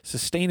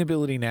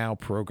Sustainability Now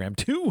program.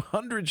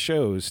 200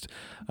 shows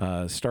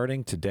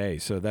starting today.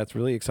 So that's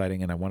really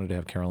exciting, and I wanted to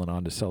have Carolyn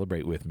on to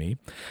celebrate with me.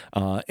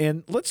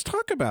 And let's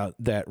talk about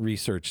that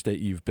research that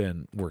you've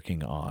been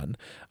working on.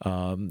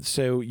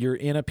 So you're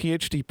in a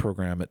PhD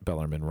program at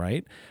Bellarmine,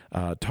 right?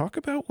 Talk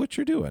about what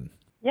you're doing.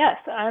 Yes,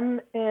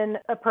 I'm in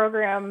a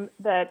program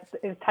that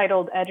is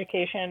titled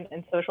Education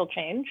and Social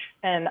Change,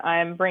 and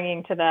I'm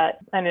bringing to that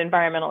an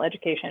environmental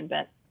education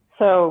bent.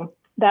 So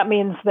that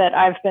means that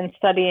I've been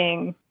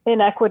studying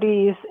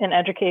inequities in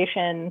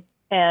education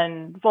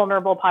and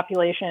vulnerable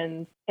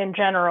populations in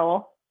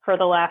general for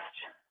the last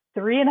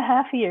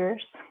 3.5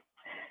 years.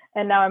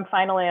 And now I'm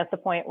finally at the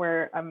point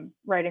where I'm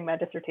writing my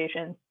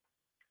dissertation.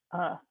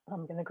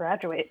 I'm going to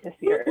graduate this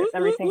year if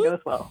everything goes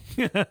well.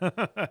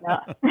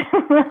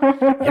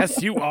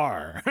 Yes, you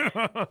are.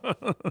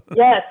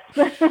 Yes.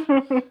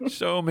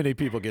 So many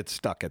people get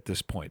stuck at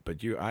this point,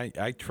 but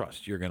I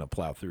trust you're going to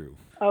plow through.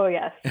 Oh,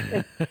 yes.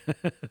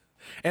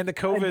 And the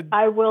COVID.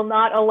 I will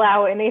not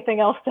allow anything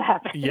else to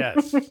happen.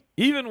 Yes.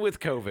 Even with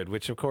COVID,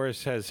 which of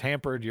course has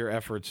hampered your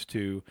efforts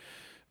to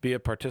be a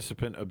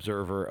participant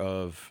observer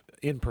of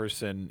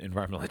in-person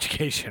environmental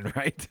education,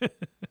 right?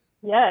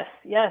 Yes,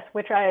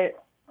 which I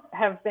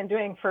have been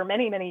doing for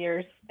many, many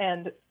years.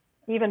 And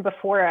even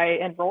before I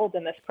enrolled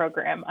in this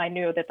program, I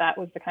knew that that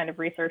was the kind of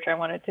research I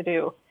wanted to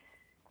do.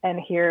 And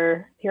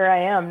here I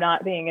am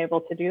not being able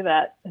to do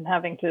that and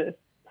having to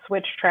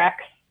switch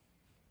tracks,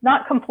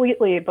 not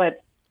completely,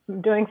 but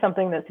doing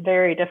something that's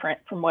very different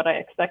from what I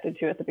expected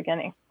to at the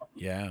beginning.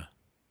 Yeah.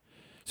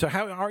 So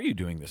how are you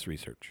doing this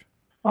research?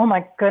 Oh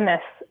my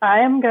goodness. I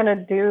am going to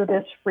do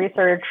this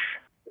research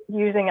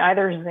using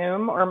either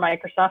Zoom or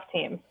Microsoft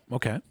Teams.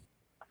 Okay.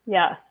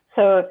 Yeah.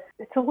 So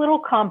it's a little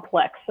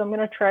complex. So I'm going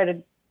to try to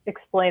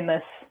explain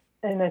this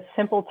in as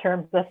simple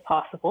terms as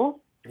possible.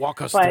 Walk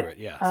us through it,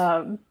 yes.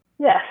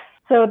 Yes.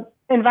 So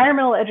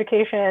environmental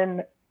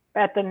education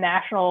at the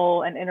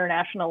national and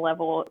international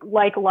level,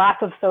 like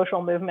lots of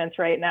social movements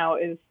right now,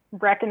 is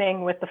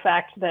reckoning with the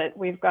fact that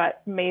we've got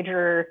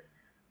major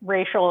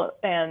racial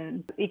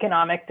and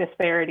economic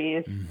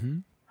disparities. Mm-hmm.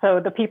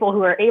 So the people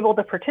who are able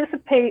to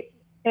participate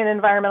in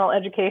environmental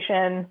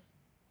education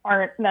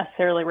aren't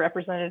necessarily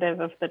representative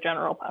of the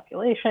general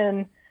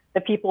population. The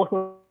people who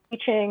are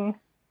teaching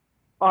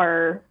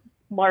are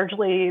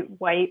largely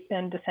white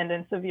and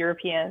descendants of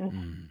Europeans,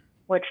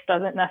 which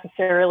doesn't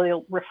necessarily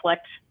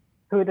reflect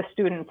who the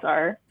students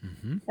are.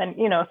 Mm-hmm. And,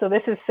 so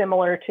this is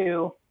similar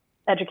to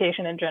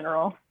education in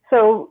general.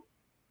 So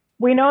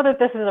we know that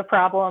this is a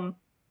problem,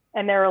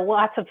 and there are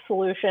lots of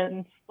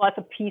solutions, lots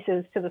of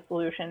pieces to the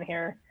solution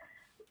here.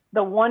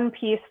 The one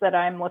piece that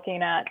I'm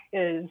looking at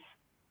is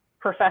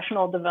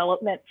professional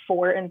development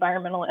for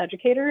environmental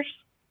educators.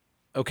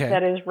 Okay.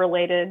 That is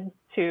related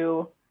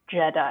to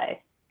JEDI,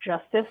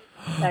 justice,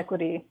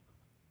 equity,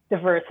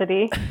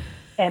 diversity,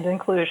 and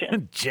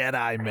inclusion.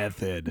 JEDI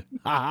method.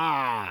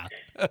 Ha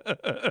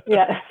ha.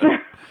 Yes.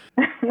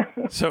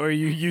 So are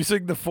you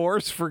using the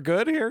force for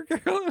good here,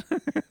 Carolyn?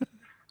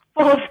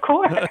 Well, of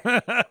course.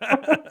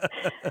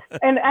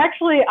 And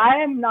actually, I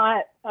am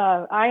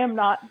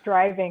not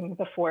driving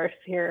the force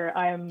here.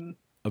 I am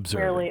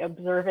merely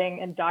observing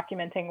and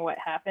documenting what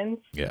happens.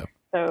 Yeah.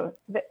 So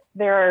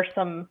there are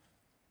some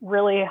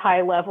really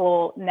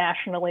high-level,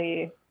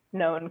 nationally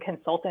known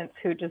consultants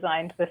who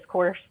designed this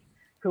course,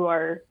 who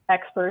are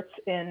experts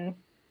in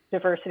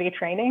diversity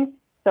training.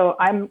 So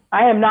I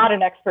am not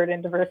an expert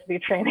in diversity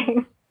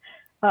training,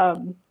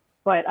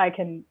 but I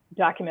can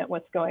document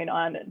what's going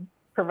on and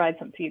provide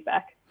some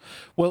feedback.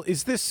 Well,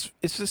 is this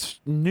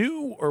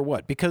new or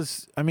what?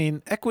 Because I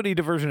mean, equity,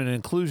 diversity, and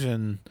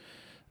inclusion.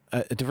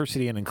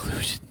 Diversity and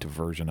inclusion,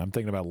 diversion. I'm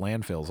thinking about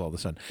landfills all of a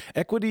sudden.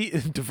 Equity,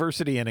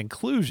 diversity, and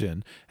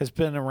inclusion has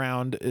been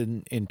around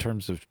in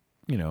terms of,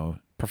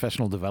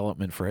 professional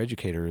development for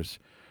educators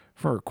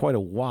for quite a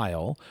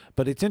while.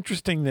 But it's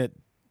interesting that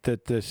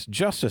this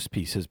justice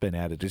piece has been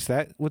added. Is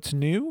that what's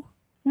new?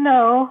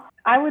 No,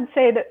 I would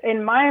say that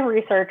in my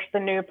research, the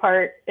new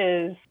part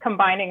is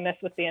combining this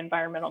with the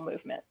environmental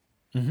movement,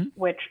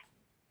 which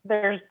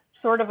there's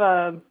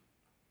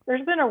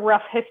been a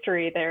rough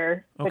history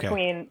there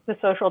between the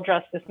social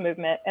justice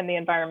movement and the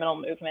environmental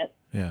movement.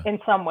 In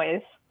some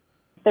ways.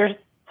 There's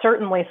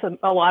certainly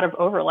a lot of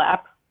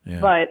overlap,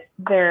 but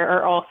there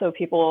are also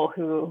people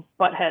who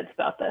butt heads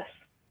about this.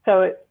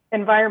 So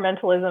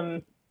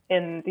environmentalism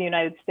in the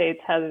United States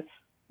has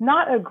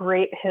not a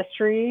great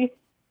history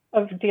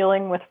of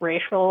dealing with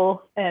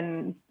racial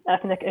and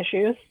ethnic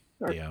issues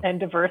and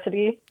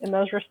diversity in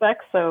those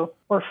respects. So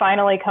we're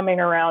finally coming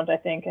around, I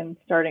think, and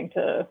starting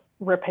to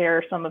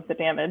repair some of the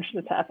damage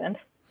that's happened.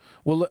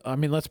 Well, I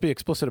mean, let's be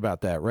explicit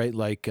about that, right?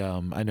 Like,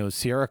 I know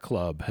Sierra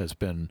Club has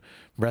been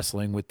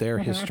wrestling with their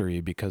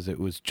history because it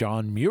was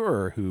John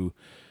Muir who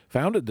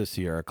founded the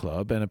Sierra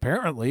Club. And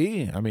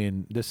apparently, I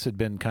mean, this had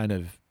been kind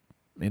of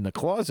in the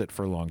closet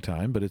for a long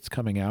time, but it's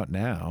coming out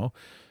now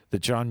that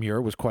John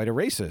Muir was quite a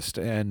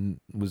racist and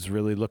was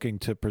really looking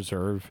to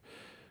preserve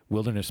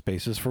wilderness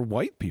spaces for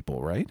white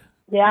people, right?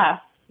 Yeah.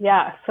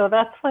 So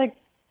that's like,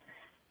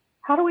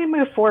 how do we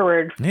move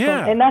forward?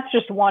 Yeah. And that's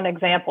just one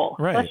example.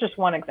 Right. That's just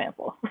one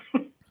example.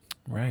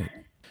 Right.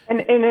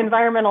 And in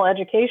environmental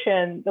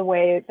education, the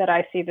way that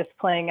I see this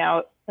playing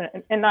out,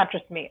 and not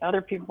just me,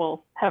 other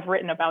people have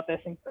written about this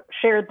and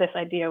shared this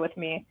idea with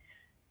me,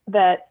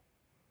 that,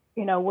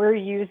 we're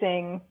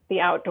using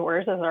the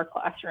outdoors as our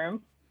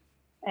classroom,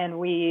 and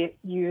we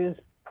use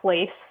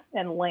place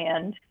and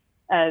land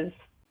as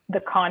the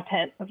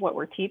content of what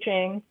we're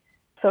teaching.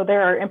 So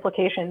there are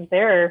implications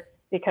there,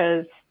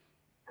 because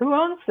who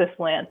owns this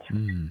land?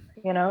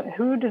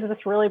 Who does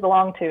this really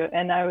belong to?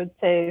 And I would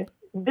say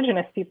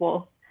Indigenous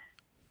people.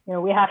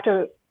 We have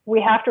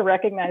to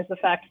recognize the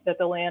fact that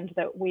the land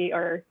that we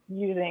are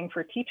using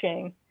for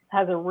teaching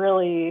has a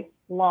really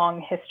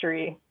long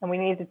history, and we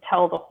need to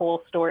tell the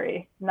whole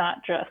story,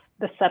 not just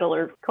the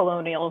settler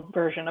colonial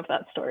version of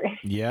that story.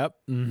 Yep.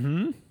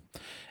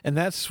 And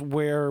that's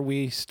where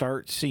we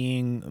start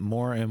seeing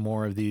more and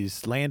more of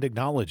these land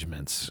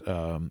acknowledgments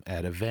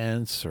at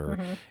events or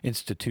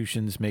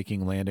institutions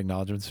making land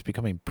acknowledgments. It's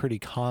becoming pretty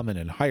common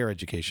in higher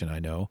education, I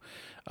know.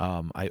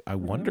 I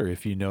wonder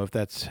if if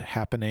that's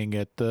happening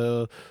at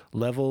the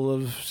level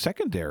of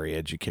secondary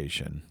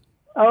education.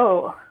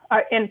 Oh,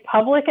 in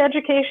public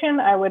education,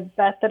 I would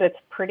bet that it's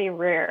pretty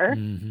rare,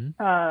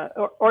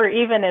 or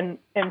even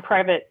in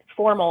private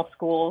formal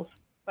schools.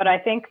 But I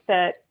think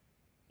that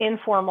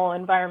informal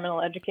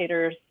environmental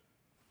educators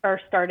are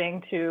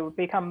starting to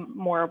become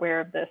more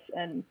aware of this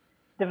and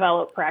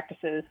develop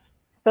practices.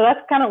 So that's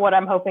kind of what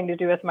I'm hoping to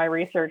do with my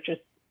research, is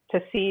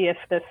to see if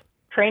this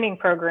training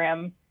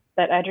program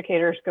that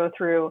educators go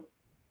through,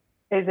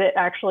 is it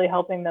actually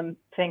helping them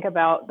think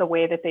about the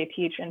way that they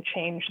teach and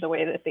change the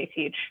way that they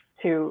teach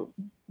to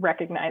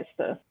recognize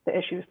the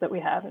issues that we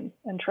have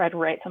and try to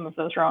right some of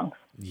those wrongs.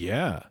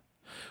 Yeah.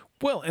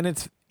 Well, and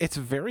it's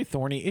a very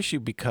thorny issue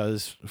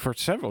because for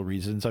several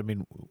reasons. I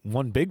mean,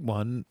 one big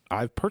one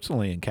I've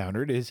personally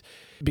encountered is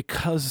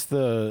because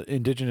the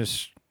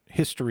indigenous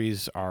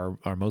histories are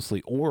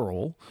mostly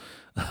oral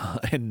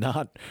and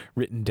not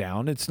written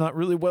down. It's not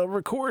really well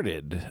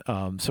recorded.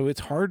 So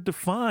it's hard to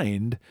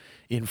find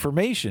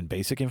information,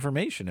 basic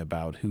information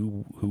about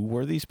who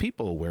were these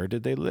people, where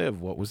did they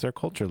live, what was their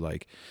culture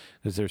like,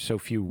 because there's so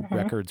few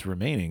records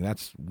remaining.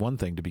 That's one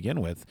thing to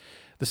begin with.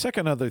 The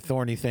second other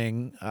thorny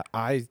thing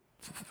I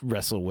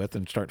wrestle with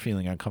and start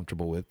feeling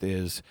uncomfortable with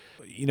is,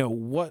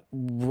 what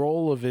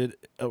role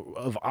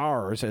of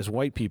ours as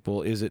white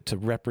people is it to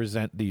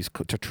represent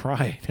to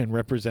try and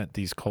represent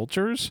these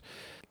cultures?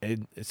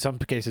 In some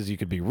cases, you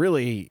could be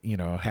really,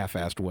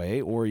 half-assed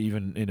way, or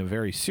even in a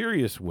very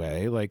serious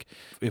way. Like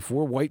if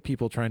we're white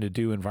people trying to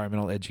do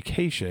environmental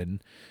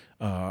education,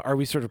 are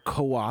we sort of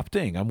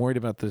co-opting? I'm worried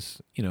about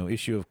this,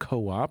 issue of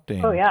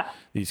co-opting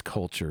these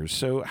cultures.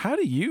 So how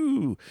do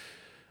you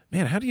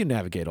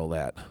navigate all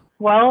that?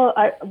 Well,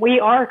 we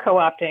are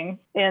co-opting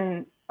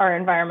in our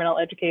environmental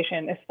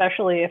education,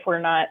 especially if we're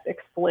not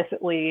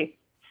explicitly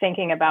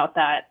thinking about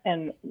that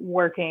and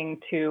working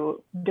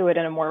to do it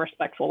in a more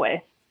respectful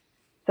way.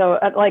 So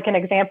like an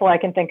example I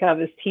can think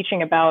of is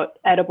teaching about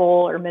edible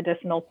or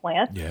medicinal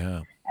plants.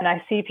 Yeah. And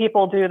I see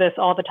people do this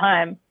all the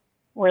time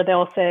where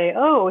they'll say,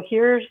 oh,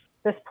 here's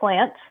this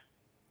plant,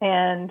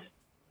 and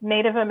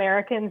Native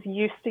Americans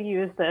used to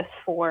use this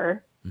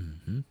for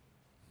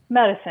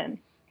medicine.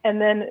 And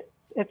then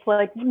it's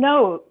like,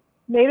 no,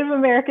 Native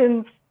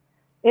Americans,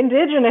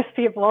 indigenous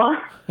people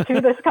to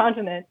this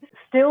continent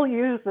still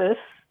use this,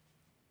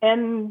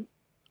 and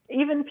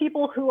even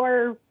people who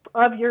are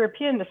of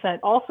European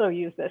descent also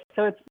use this.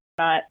 So it's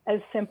not as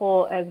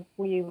simple as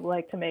we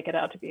like to make it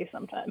out to be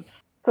sometimes.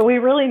 So we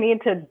really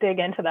need to dig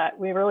into that.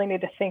 We really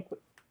need to think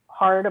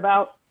hard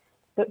about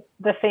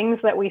the things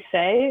that we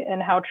say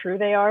and how true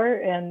they are,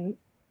 and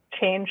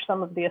change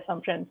some of the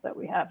assumptions that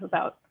we have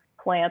about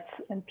plants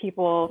and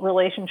people,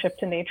 relationship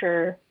to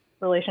nature,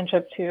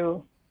 relationship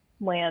to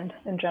land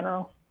in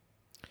general.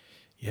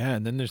 Yeah,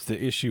 and then there's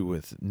the issue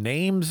with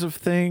names of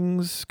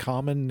things.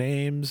 Common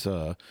names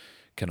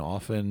can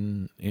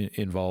often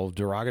involve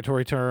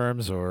derogatory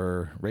terms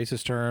or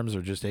racist terms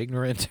or just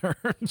ignorant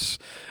terms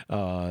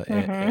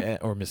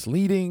or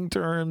misleading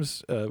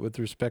terms with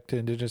respect to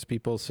indigenous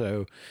people.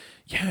 So,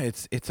 yeah,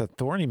 it's a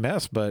thorny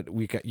mess. But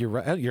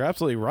you're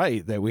absolutely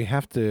right that we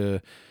have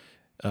to,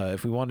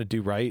 if we want to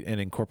do right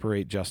and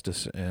incorporate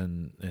justice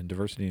and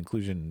diversity and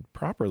inclusion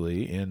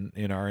properly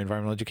in our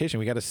environmental education,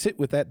 we got to sit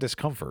with that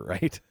discomfort,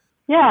 right?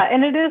 Yeah,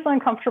 and it is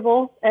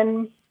uncomfortable,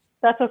 and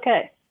that's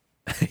okay.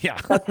 Yeah.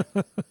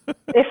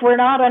 If we're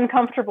not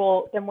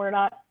uncomfortable, then we're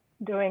not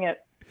doing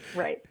it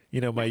right. You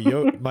know,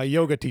 my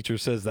yoga teacher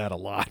says that a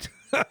lot.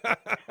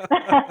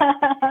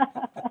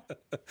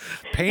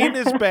 Pain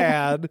is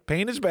bad,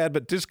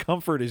 but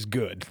discomfort is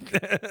good.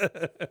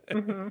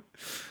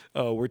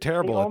 Oh, we're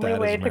terrible at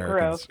that as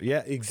Americans.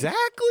 Yeah,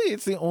 exactly.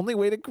 It's the only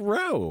way to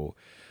grow.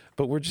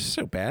 But we're just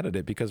so bad at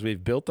it because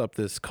we've built up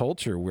this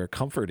culture where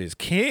comfort is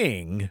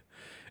king.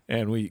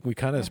 And we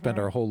kind of spend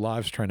our whole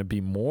lives trying to be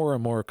more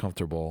and more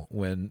comfortable,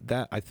 when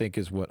that, I think,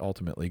 is what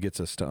ultimately gets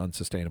us to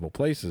unsustainable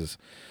places,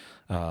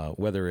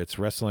 whether it's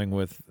wrestling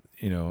with,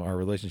 our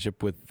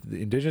relationship with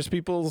the indigenous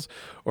peoples,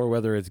 or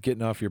whether it's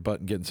getting off your butt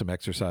and getting some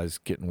exercise,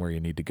 getting where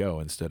you need to go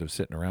instead of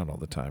sitting around all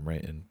the time,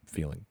 right, and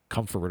feeling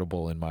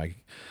comfortable in my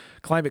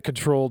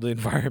climate-controlled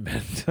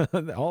environment.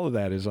 All of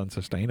that is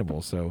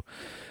unsustainable. So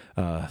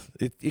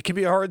it can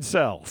be a hard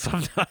sell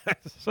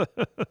sometimes.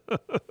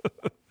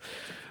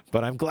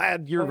 But I'm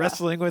glad you're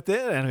wrestling with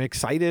it, and I'm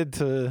excited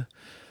to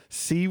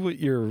see what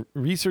your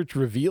research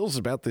reveals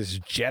about this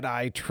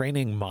Jedi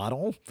training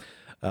model.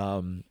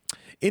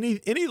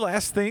 Any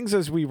last things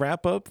as we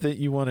wrap up that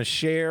you want to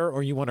share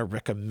or you want to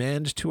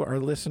recommend to our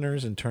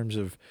listeners in terms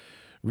of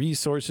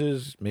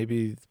resources,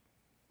 maybe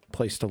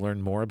place to learn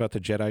more about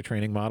the Jedi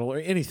training model, or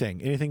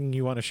anything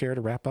you want to share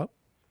to wrap up?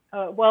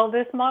 Well,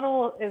 this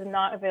model is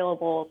not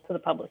available to the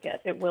public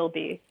yet. It will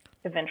be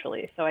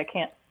eventually, so I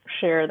can't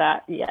share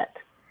that yet.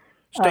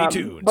 Stay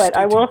tuned. But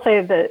I will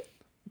say that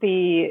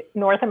the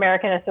North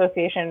American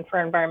Association for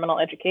Environmental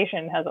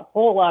Education has a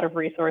whole lot of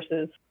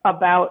resources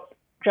about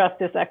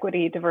justice,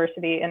 equity,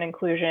 diversity, and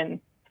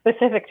inclusion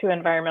specific to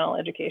environmental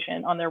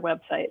education on their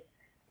website.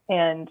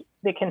 And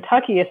the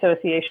Kentucky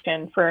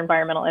Association for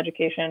Environmental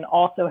Education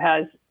also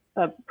has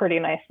a pretty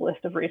nice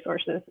list of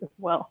resources as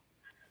well.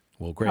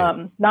 Well, great.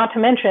 Not to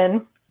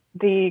mention,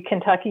 the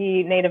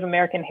Kentucky Native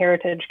American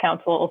Heritage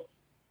Council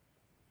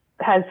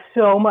has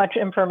so much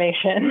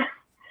information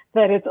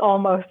that it's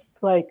almost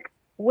like,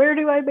 where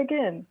do I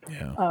begin?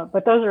 Yeah.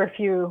 But those are a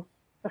few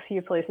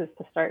places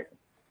to start.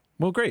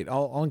 Well, great.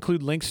 I'll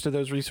include links to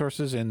those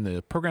resources in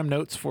the program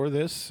notes for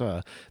this,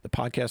 the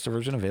podcast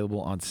version available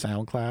on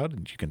SoundCloud,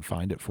 and you can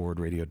find it at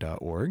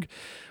forwardradio.org.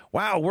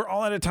 Wow, we're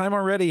all out of time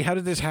already. How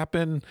did this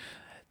happen?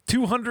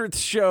 200th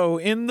show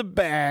in the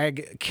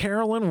bag.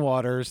 Carolyn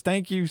Waters,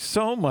 thank you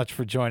so much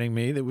for joining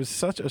me. It was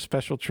such a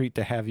special treat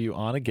to have you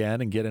on again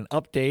and get an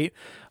update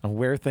on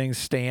where things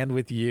stand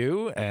with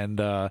you. And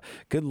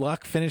good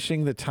luck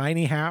finishing the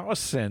tiny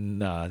house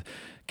and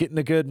getting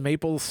a good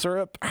maple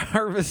syrup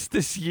harvest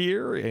this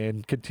year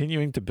and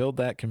continuing to build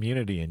that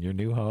community in your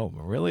new home.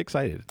 I'm really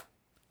excited.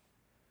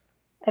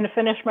 And to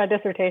finish my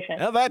dissertation.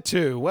 Oh, that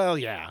too. Well,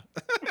 yeah.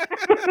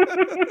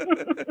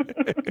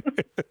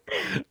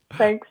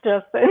 Thanks,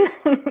 Justin.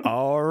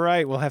 All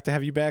right. We'll have to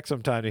have you back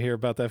sometime to hear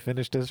about that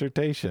finished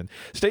dissertation.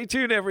 Stay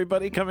tuned,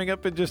 everybody. Coming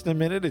up in just a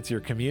minute, it's your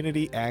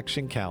community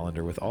action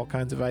calendar with all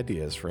kinds of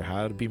ideas for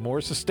how to be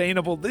more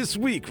sustainable this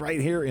week right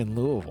here in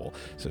Louisville.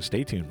 So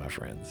stay tuned, my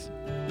friends.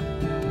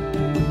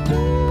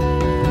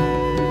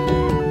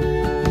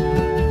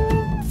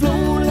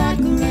 Flow like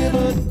a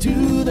river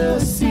to the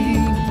sea,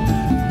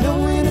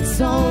 knowing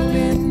it's all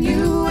in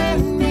you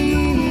and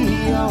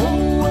me. Our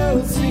whole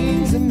world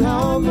sings in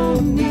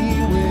harmony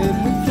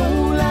when we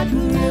flow like a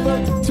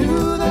river to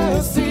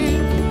the sea.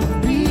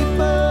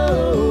 People,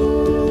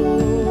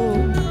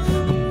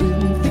 I've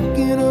been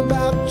thinking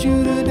about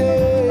you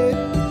today.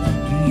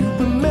 Do you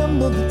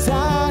remember the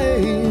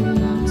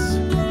times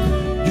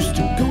used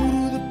to go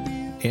to the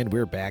beach? And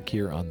we're back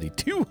here on the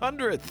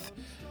 200th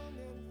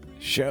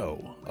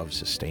show of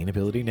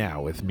Sustainability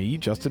Now with me,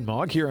 Justin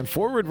Mogg, here on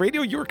Forward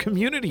Radio, your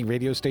community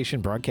radio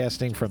station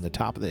broadcasting from the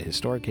top of the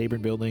historic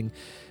Habron building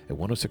at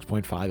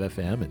 106.5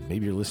 FM, and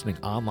maybe you're listening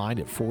online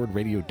at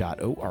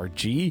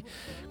forwardradio.org.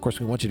 Of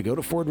course, we want you to go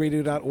to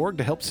forwardradio.org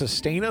to help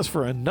sustain us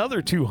for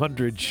another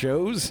 200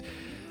 shows.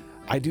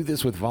 I do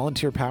this with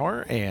volunteer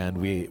power, and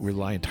we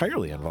rely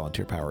entirely on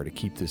volunteer power to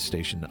keep this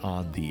station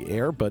on the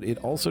air, but it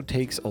also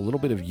takes a little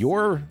bit of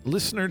your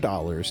listener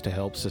dollars to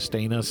help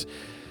sustain us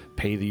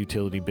pay the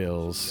utility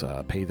bills,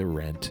 pay the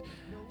rent,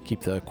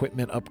 keep the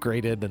equipment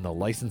upgraded and the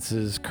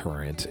licenses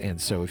current.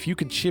 And so if you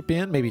could chip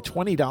in maybe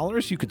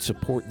 $20, you could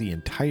support the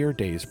entire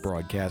day's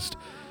broadcast.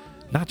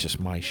 Not just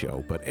my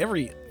show, but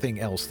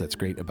everything else that's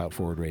great about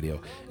Forward Radio.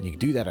 And you can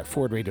do that at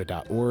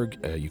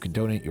forwardradio.org. You can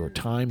donate your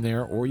time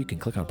there, or you can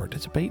click on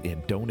participate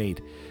and donate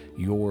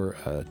your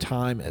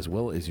time as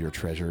well as your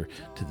treasure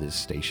to this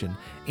station.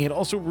 And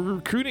also, we're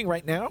recruiting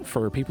right now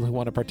for people who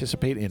want to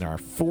participate in our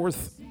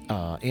 4th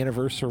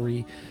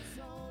anniversary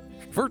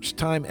first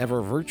time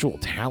ever virtual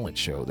talent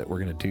show that we're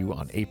going to do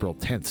on April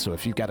 10th. So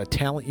if you've got a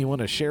talent you want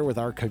to share with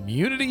our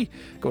community,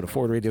 go to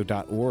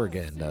forwardradio.org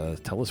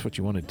and tell us what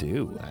you want to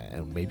do.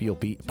 And maybe you'll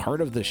be part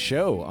of the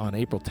show on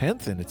April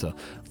 10th. And it's a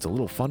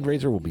little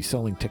fundraiser. We'll be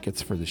selling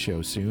tickets for the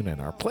show soon.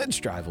 And our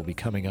pledge drive will be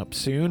coming up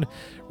soon,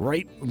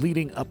 right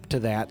leading up to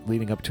that,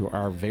 leading up to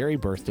our very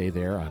birthday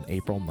there on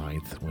April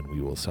 9th, when we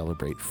will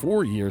celebrate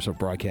 4 years of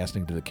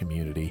broadcasting to the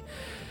community.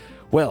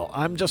 Well,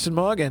 I'm Justin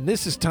Mogg, and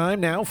this is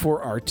time now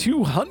for our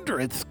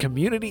 200th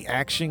Community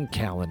Action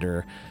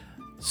Calendar.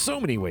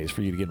 So many ways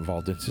for you to get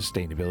involved in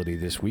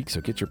sustainability this week, so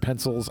get your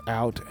pencils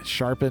out,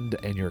 sharpened,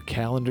 and your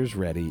calendars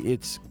ready.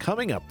 It's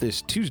coming up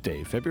this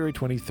Tuesday, February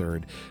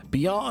 23rd,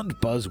 Beyond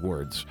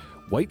Buzzwords,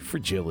 White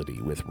Fragility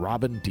with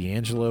Robin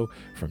DiAngelo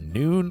from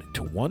noon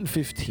to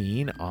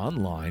 1:15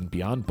 online.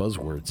 Beyond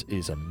Buzzwords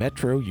is a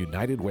Metro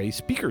United Way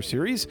speaker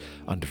series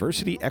on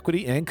diversity,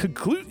 equity, and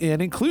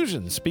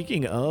inclusion.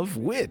 Speaking of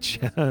which,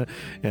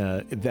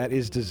 that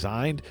is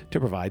designed to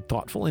provide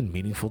thoughtful and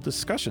meaningful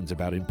discussions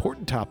about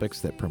important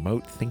topics that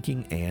promote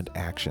thinking and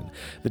action.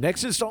 The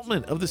next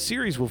installment of the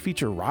series will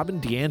feature Robin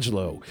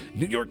DiAngelo,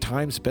 New York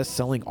Times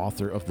best-selling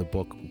author of the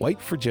book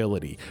White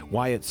Fragility,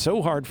 Why It's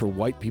So Hard for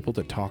White People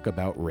to Talk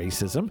About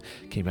Racism.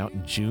 Came out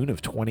in June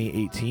of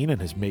 2018 and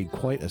has made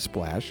quite a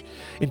splash.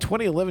 In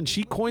 2011,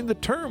 she coined the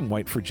term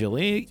white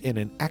fragility in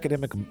an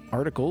academic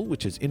article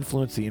which has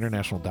influenced the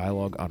international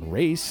dialogue on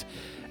race,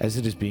 as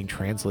it is being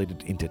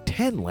translated into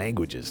 10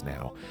 languages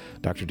now.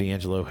 Dr.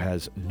 DiAngelo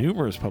has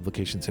numerous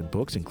publications and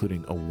books,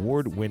 including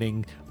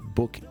award-winning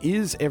book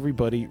Is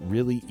Everybody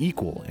Really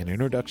Equal? An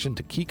Introduction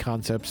to Key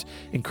Concepts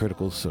in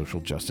Critical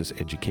Social Justice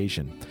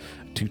Education.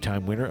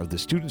 Two-time winner of the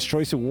Student's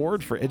Choice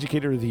Award for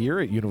Educator of the Year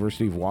at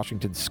University of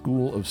Washington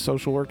School of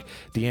Social Work,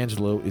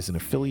 DiAngelo is an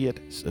affiliate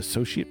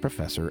associate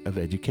professor of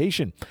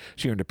education.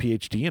 She earned a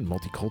PhD in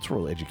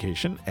multicultural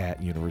education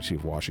at University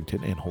of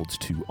Washington and holds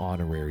 2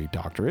 honorary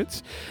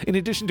doctorates. In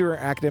addition to her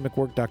academic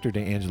work, Dr.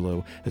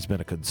 DiAngelo has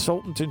been a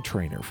consultant and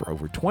trainer for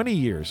over 20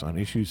 years on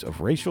issues of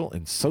racial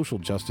and social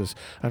justice.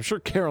 I'm sure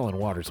Carolyn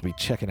Waters will be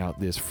checking out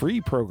this free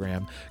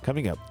program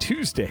coming up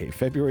Tuesday,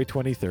 February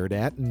 23rd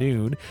at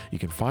noon. You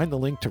can find the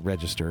link to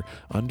register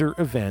under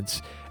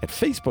events at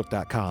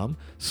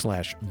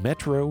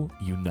facebook.com/Metro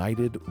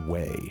United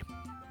Way.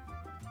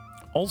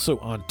 Also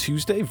on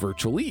Tuesday,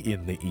 virtually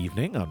in the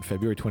evening on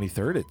February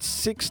 23rd at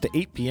 6 to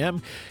 8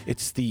 p.m.,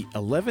 it's the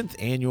 11th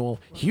Annual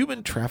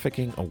Human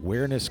Trafficking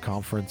Awareness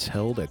Conference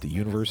held at the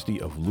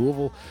University of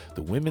Louisville.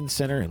 The Women's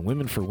Center and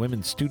Women for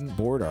Women Student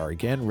Board are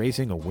again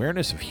raising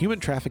awareness of human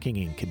trafficking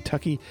in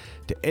Kentucky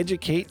to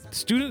educate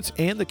students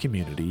and the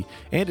community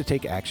and to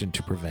take action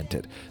to prevent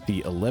it.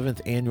 The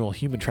 11th Annual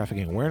Human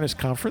Trafficking Awareness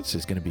Conference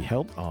is going to be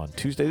held on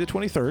Tuesday the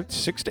 23rd,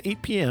 6 to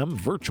 8 p.m.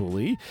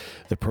 virtually.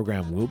 The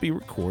program will be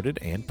recorded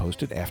and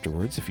posted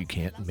afterwards if you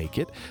can't make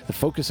it. The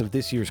focus of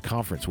this year's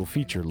conference will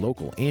feature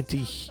local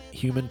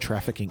anti-human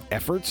trafficking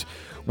efforts,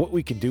 what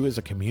we can do as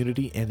a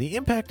community, and the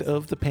impact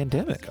of the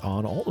pandemic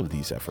on all of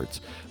these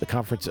efforts. The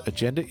conference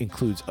agenda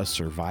includes a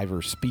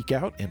survivor speak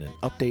out and an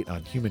update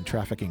on human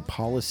trafficking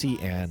policy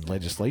and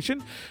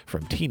legislation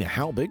from Tina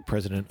Halbig,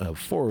 president of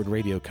Forward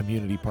Radio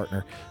Community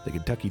Partner, the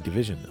Kentucky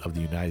Division of the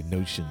United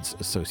Nations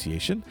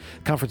Association.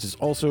 The conference is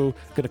also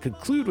going to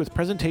conclude with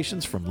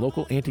presentations from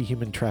local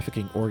anti-human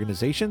trafficking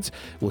organizations.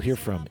 We'll hear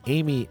from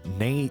Amy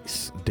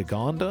Nace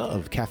DeGonda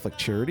of Catholic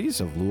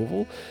Charities of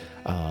Louisville,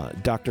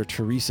 Dr.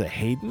 Teresa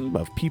Hayden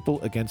of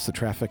People Against the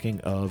Trafficking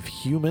of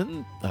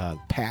Human,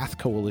 PATH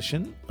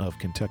Coalition of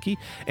Kentucky,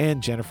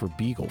 and Jennifer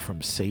Beagle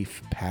from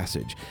Safe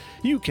Passage.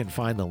 You can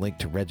find the link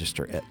to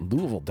register at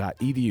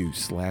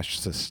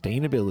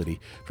louisville.edu/sustainability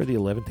for the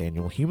 11th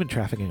Annual Human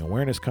Trafficking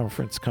Awareness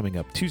Conference coming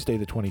up Tuesday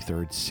the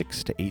 23rd,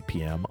 6 to 8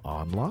 p.m.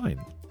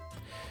 online.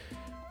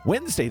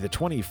 Wednesday, the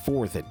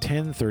 24th at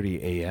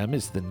 10:30 a.m.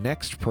 is the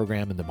next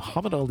program in the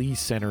Muhammad Ali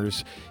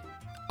Center's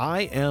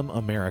I Am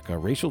America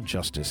Racial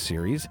Justice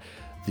Series.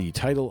 The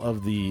title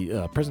of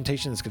the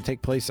presentation that's going to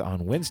take place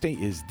on Wednesday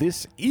is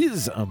This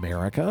Is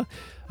America.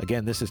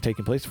 Again, this is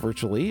taking place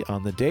virtually.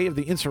 On the day of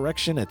the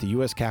insurrection at the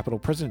U.S. Capitol,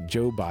 President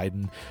Joe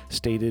Biden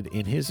stated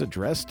in his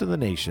address to the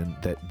nation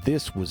that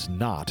this was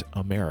not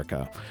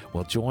America.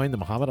 We'll join the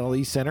Muhammad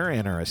Ali Center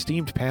and our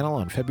esteemed panel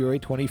on February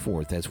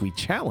 24th as we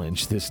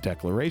challenge this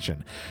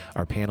declaration.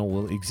 Our panel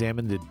will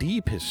examine the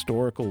deep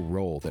historical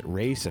role that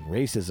race and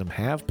racism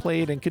have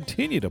played and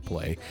continue to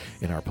play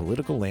in our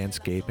political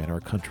landscape and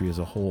our country as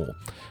a whole.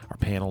 Our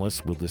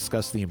panelists will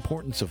discuss the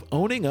importance of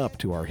owning up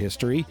to our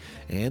history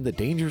and the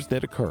dangers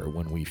that occur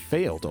when we we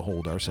fail to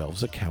hold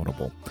ourselves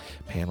accountable.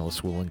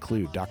 Panelists will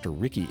include Dr.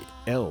 Ricky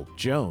L.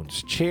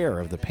 Jones, chair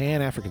of the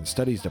Pan-African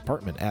Studies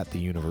Department at the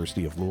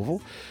University of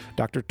Louisville,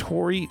 Dr.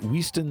 Tori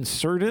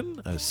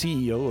Wieston-Surdin,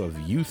 CEO of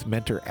Youth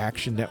Mentor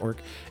Action Network,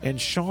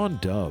 and Sean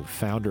Dove,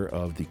 founder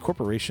of the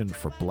Corporation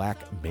for Black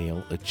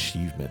Male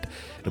Achievement.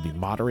 It'll be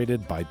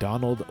moderated by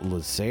Donald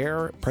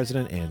Lazare,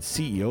 president and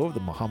CEO of the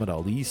Muhammad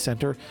Ali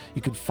Center.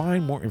 You can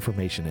find more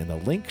information and a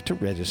link to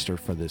register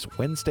for this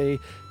Wednesday,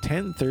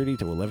 10:30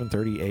 to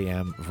 11:30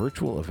 a.m.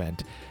 virtual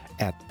event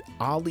at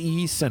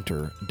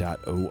alicenter.org.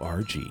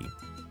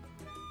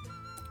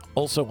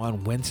 Also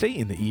on Wednesday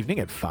in the evening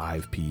at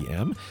 5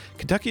 p.m.,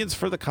 Kentuckians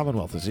for the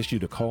Commonwealth has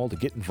issued a call to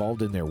get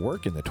involved in their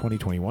work in the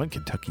 2021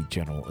 Kentucky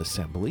General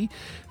Assembly.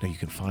 Now you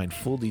can find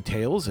full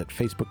details at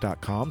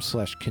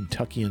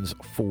facebook.com/Kentuckians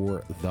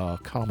for the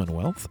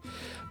Commonwealth.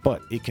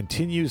 But it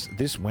continues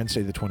this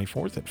Wednesday, the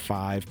 24th at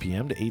 5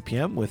 p.m. to 8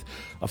 p.m. with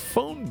a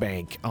phone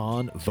bank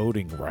on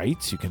voting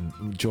rights. You can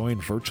join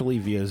virtually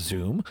via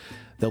Zoom.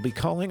 They'll be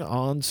calling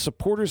on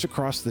supporters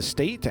across the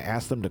state to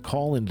ask them to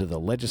call into the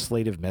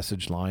legislative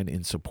message line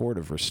in support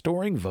of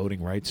restoring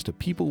voting rights to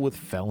people with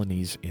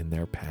felonies in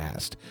their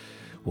past.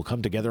 We'll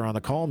come together on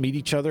the call, meet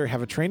each other,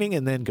 have a training,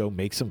 and then go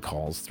make some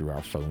calls through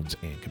our phones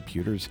and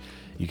computers.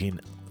 You can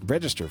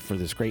register for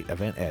this great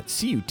event at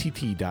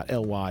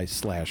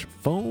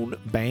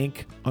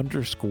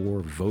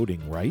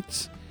cutt.ly/phonebank_voting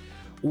rights,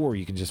 or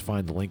you can just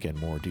find the link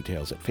and more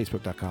details at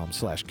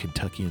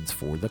facebook.com/Kentuckians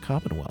for the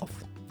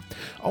Commonwealth.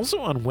 Also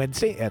on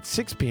Wednesday at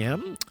 6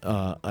 p.m.,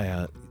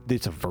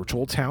 it's a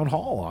virtual town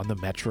hall on the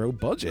Metro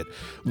budget.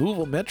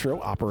 Louisville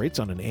Metro operates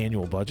on an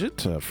annual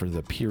budget for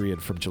the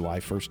period from July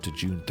 1st to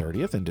June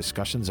 30th, and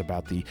discussions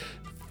about the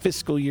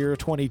fiscal year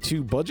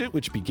 22 budget,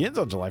 which begins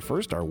on July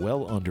 1st, are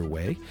well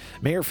underway.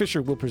 Mayor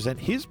Fisher will present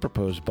his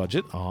proposed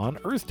budget on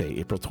Earth Day,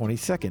 April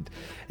 22nd,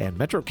 and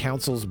Metro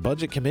Council's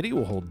Budget Committee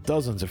will hold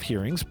dozens of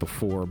hearings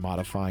before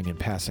modifying and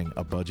passing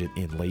a budget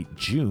in late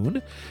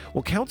June.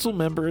 Well, council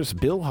members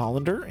Bill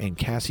Hollander and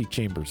Cassie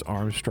Chambers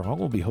Armstrong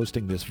will be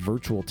hosting this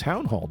virtual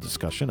town hall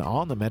discussion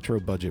on the Metro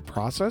budget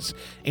process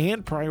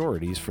and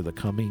priorities for the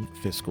coming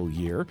fiscal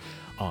year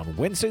on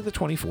Wednesday the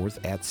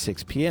 24th at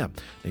 6 p.m.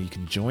 Now you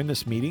can join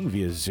this meeting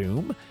via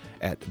Zoom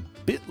at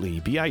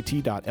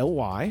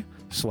bit.ly/LOU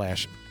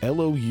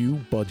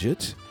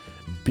budget,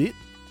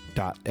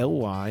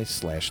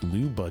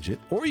 bit.ly/Lou budget,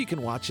 or you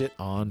can watch it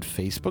on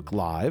Facebook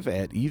Live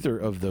at either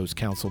of those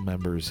council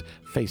members'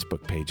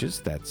 Facebook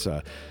pages. That's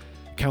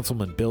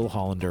Councilman Bill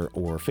Hollander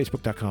or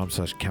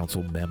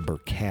facebook.com/council member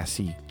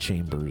Cassie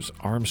Chambers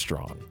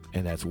Armstrong.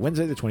 And that's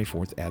Wednesday the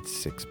 24th at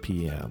 6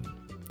 p.m.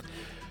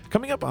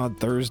 Coming up on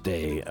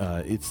Thursday,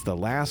 it's the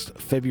last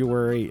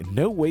February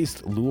No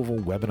Waste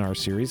Louisville webinar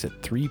series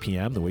at 3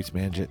 p.m. The Waste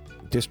Management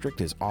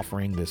District is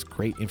offering this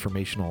great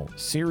informational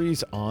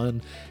series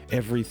on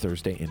every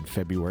Thursday in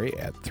February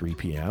at 3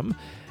 p.m.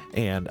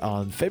 And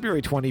on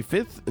February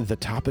 25th, the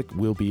topic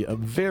will be a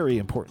very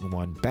important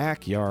one,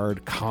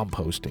 backyard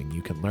composting.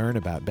 You can learn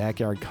about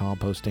backyard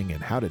composting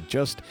and how to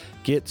just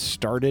get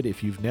started.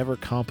 If you've never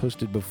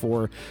composted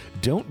before,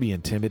 don't be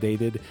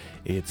intimidated.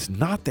 It's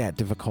not that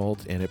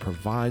difficult, and it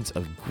provides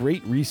a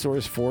great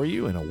resource for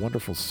you and a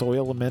wonderful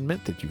soil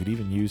amendment that you could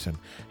even use in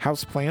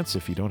houseplants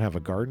if you don't have a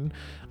garden.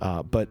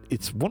 But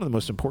it's one of the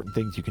most important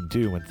things you can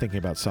do when thinking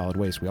about solid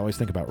waste. We always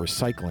think about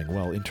recycling.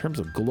 Well, in terms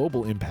of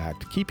global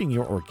impact, keeping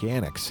your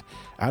organics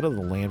out of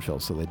the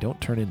landfill so they don't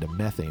turn into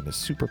methane, a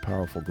super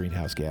powerful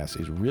greenhouse gas,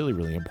 is really,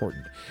 really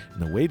important.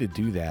 And the way to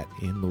do that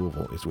in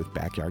Louisville is with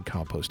backyard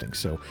composting.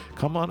 So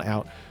come on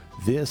out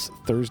this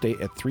Thursday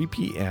at 3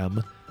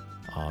 p.m.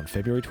 on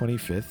February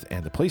 25th,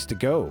 and the place to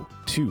go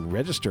to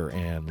register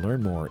and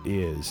learn more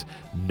is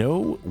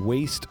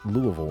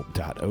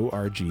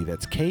nowastelouisville.org.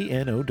 That's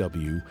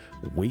KNOW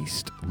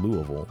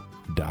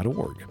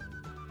wastelouisville.org.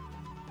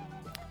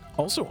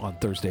 Also on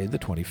Thursday, the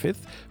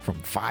 25th,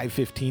 from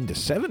 5:15 to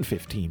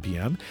 7:15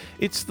 p.m.,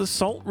 it's the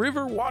Salt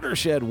River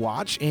Watershed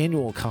Watch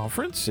Annual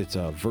Conference. It's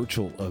a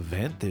virtual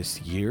event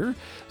this year.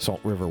 Salt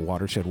River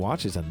Watershed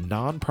Watch is a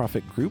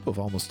nonprofit group of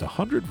almost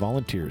 100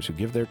 volunteers who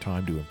give their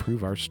time to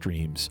improve our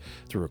streams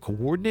through a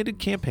coordinated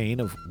campaign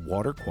of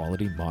water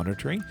quality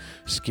monitoring,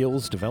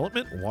 skills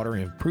development, water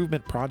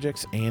improvement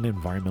projects, and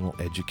environmental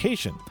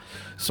education.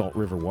 Salt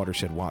River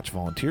Watershed Watch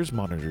volunteers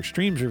monitor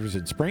streams, rivers,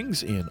 and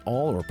springs in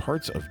all or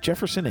parts of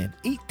Jefferson and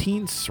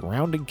 18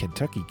 surrounding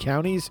Kentucky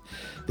counties.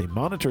 They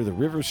monitor the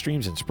rivers,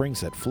 streams, and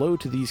springs that flow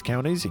to these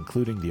counties,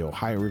 including the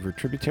Ohio River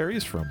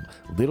tributaries from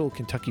Little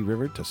Kentucky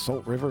River to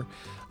Salt River,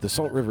 the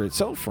Salt River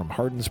itself from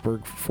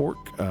Hardinsburg Fork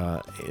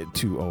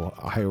to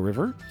Ohio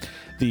River,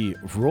 the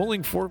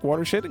Rolling Fork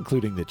watershed,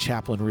 including the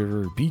Chaplain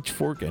River, Beach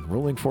Fork, and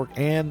Rolling Fork,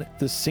 and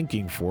the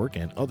Sinking Fork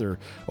and other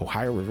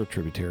Ohio River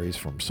tributaries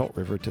from Salt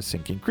River to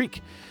Sinking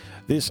Creek.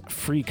 This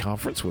free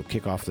conference will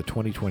kick off the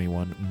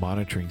 2021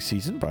 monitoring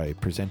season by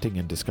presenting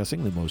and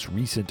discussing the most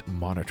recent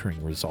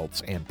monitoring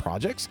results and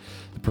projects.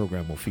 The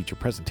program will feature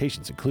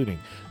presentations including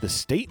the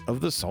state of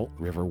the Salt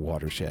River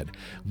watershed.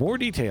 More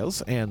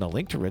details and a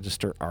link to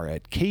register are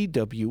at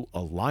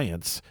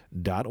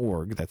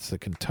kwalliance.org. That's the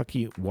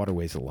Kentucky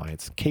Waterways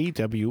Alliance,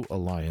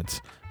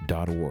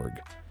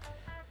 kwalliance.org.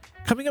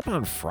 Coming up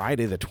on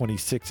Friday the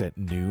 26th at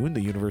noon, the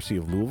University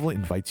of Louisville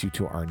invites you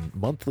to our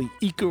monthly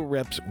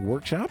Eco-Reps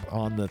workshop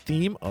on the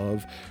theme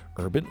of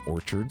urban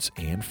orchards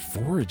and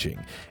foraging.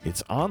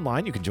 It's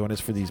online. You can join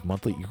us for these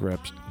monthly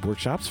Eco-Reps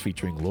workshops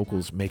featuring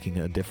locals making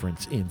a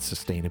difference in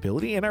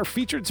sustainability. And our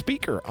featured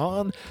speaker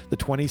on the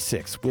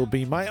 26th will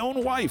be my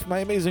own wife, my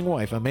amazing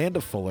wife,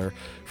 Amanda Fuller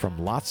from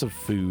Lots of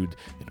Food,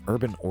 an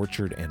urban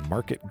orchard and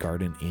market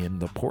garden in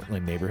the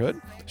Portland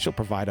neighborhood. She'll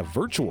provide a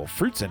virtual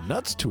fruits and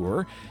nuts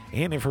tour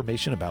and information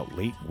about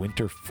late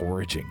winter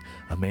foraging.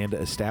 Amanda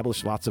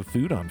established Lots of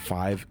Food on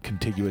 5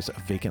 contiguous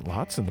vacant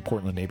lots in the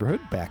Portland neighborhood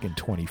back in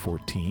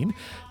 2014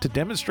 to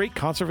demonstrate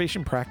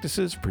conservation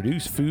practices,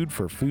 produce food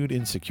for food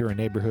insecure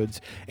neighborhoods,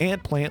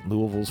 and plant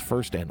Louisville's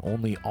first and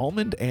only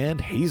almond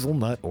and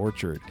hazelnut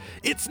orchard.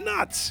 It's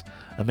nuts!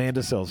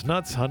 Amanda sells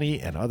nuts, honey,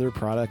 and other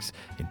products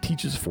and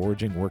teaches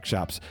foraging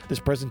workshops. This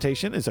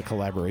presentation is a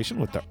collaboration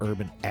with the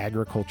Urban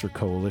Agriculture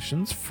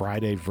Coalition's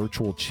Friday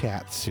virtual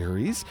chat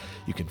series.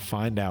 You can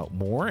find out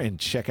more and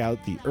check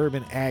out the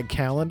Urban Ag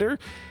Calendar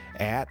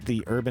at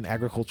the Urban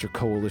Agriculture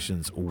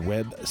Coalition's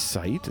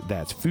website.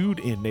 That's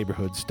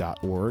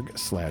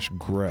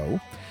foodinneighborhoods.org/grow.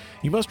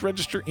 You must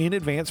register in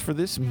advance for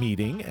this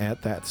meeting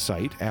at that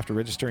site. After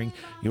registering,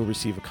 you'll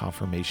receive a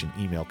confirmation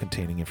email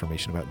containing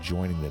information about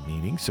joining the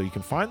meeting. So you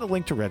can find the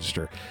link to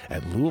register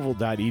at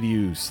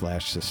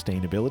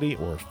louisville.edu/sustainability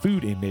or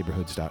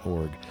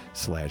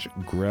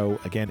foodinneighborhoods.org/grow.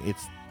 Again,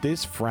 it's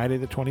this Friday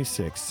the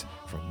 26th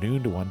from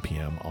noon to 1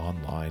 p.m.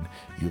 online.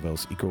 U of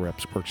L's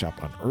Eco-Reps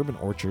workshop on urban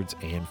orchards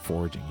and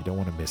foraging. You don't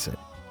want to miss it.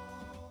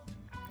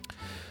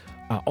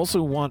 I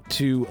also want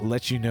to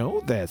let you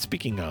know that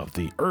speaking of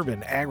the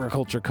Urban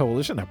Agriculture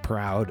Coalition, a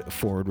proud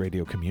Forward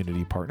Radio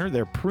community partner,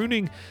 their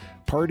pruning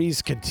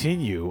parties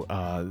continue.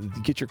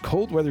 Get your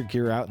cold weather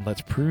gear out and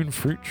let's prune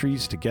fruit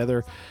trees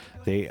together.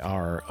 They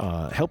are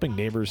helping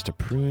neighbors to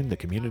prune the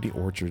community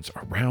orchards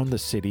around the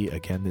city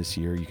again this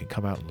year. You can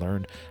come out and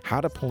learn how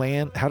to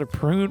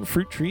prune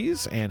fruit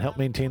trees and help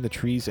maintain the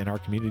trees in our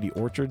community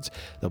orchards.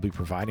 They'll be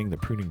providing the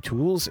pruning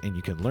tools, and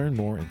you can learn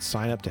more and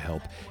sign up to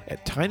help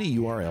at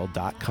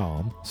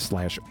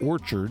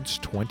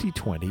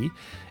tinyurl.com/orchards2020.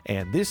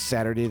 And this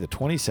Saturday, the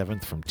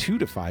 27th, from 2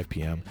 to 5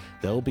 p.m.,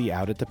 they'll be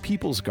out at the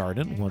People's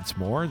Garden once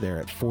more. They're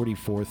at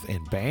 44th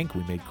and Bank.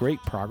 We made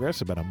great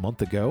progress about a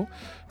month ago,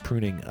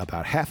 pruning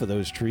about half of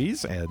those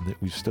trees, and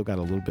we've still got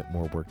a little bit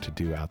more work to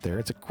do out there.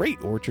 It's a great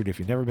orchard. If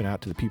you've never been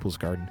out to the People's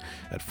Garden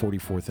at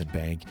 44th and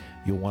Bank,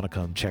 you'll want to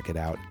come check it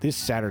out this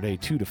Saturday,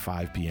 2 to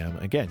 5 p.m.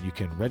 Again, you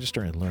can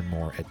register and learn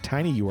more at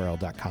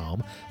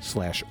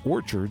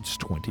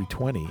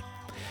tinyurl.com/orchards2020.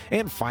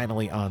 And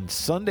finally, on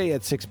Sunday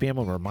at 6 p.m.,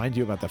 I'll remind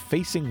you about the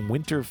Facing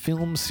Winter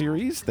film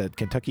series that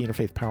Kentucky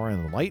Interfaith Power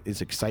and Light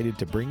is excited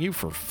to bring you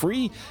for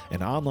free,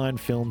 an online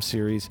film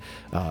series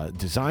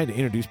designed to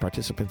introduce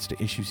participants to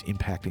issues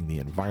impacting the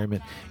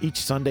environment. Each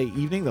Sunday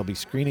evening, they'll be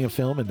screening a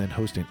film and then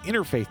host an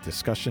interfaith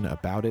discussion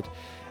about it.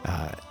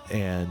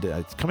 And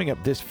it's coming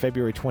up this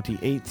February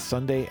 28th,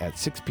 Sunday at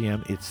 6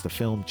 p.m. It's the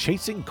film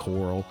Chasing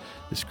Coral.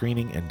 The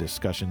screening and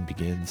discussion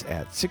begins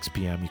at 6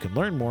 p.m. You can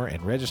learn more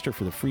and register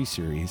for the free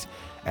series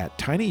at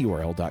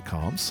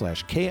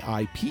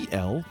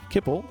tinyurl.com/KIPL,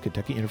 Kipple,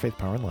 Kentucky Interfaith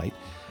Power and Light,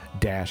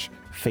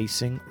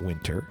 -Facing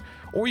Winter.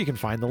 Or you can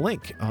find the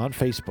link on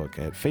Facebook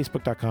at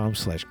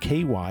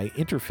facebook.com/KY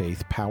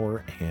Interfaith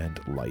Power and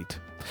Light.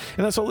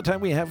 And that's all the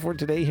time we have for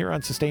today here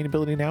on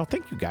Sustainability Now.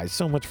 Thank you guys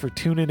so much for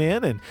tuning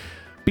in and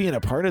being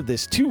a part of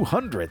this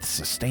 200th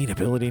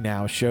Sustainability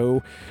Now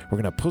show.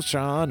 We're going to push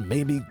on,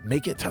 maybe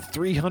make it to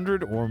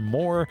 300 or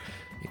more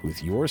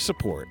with your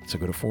support. So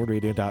go to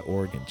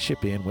forwardradio.org and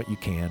chip in what you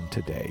can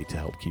today to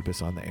help keep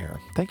us on the air.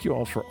 Thank you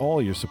all for all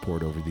your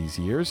support over these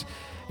years.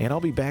 And I'll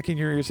be back in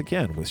your ears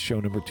again with show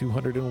number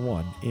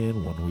 201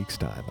 in 1 week's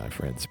time. My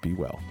friends, be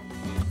well.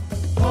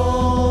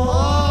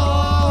 Oh,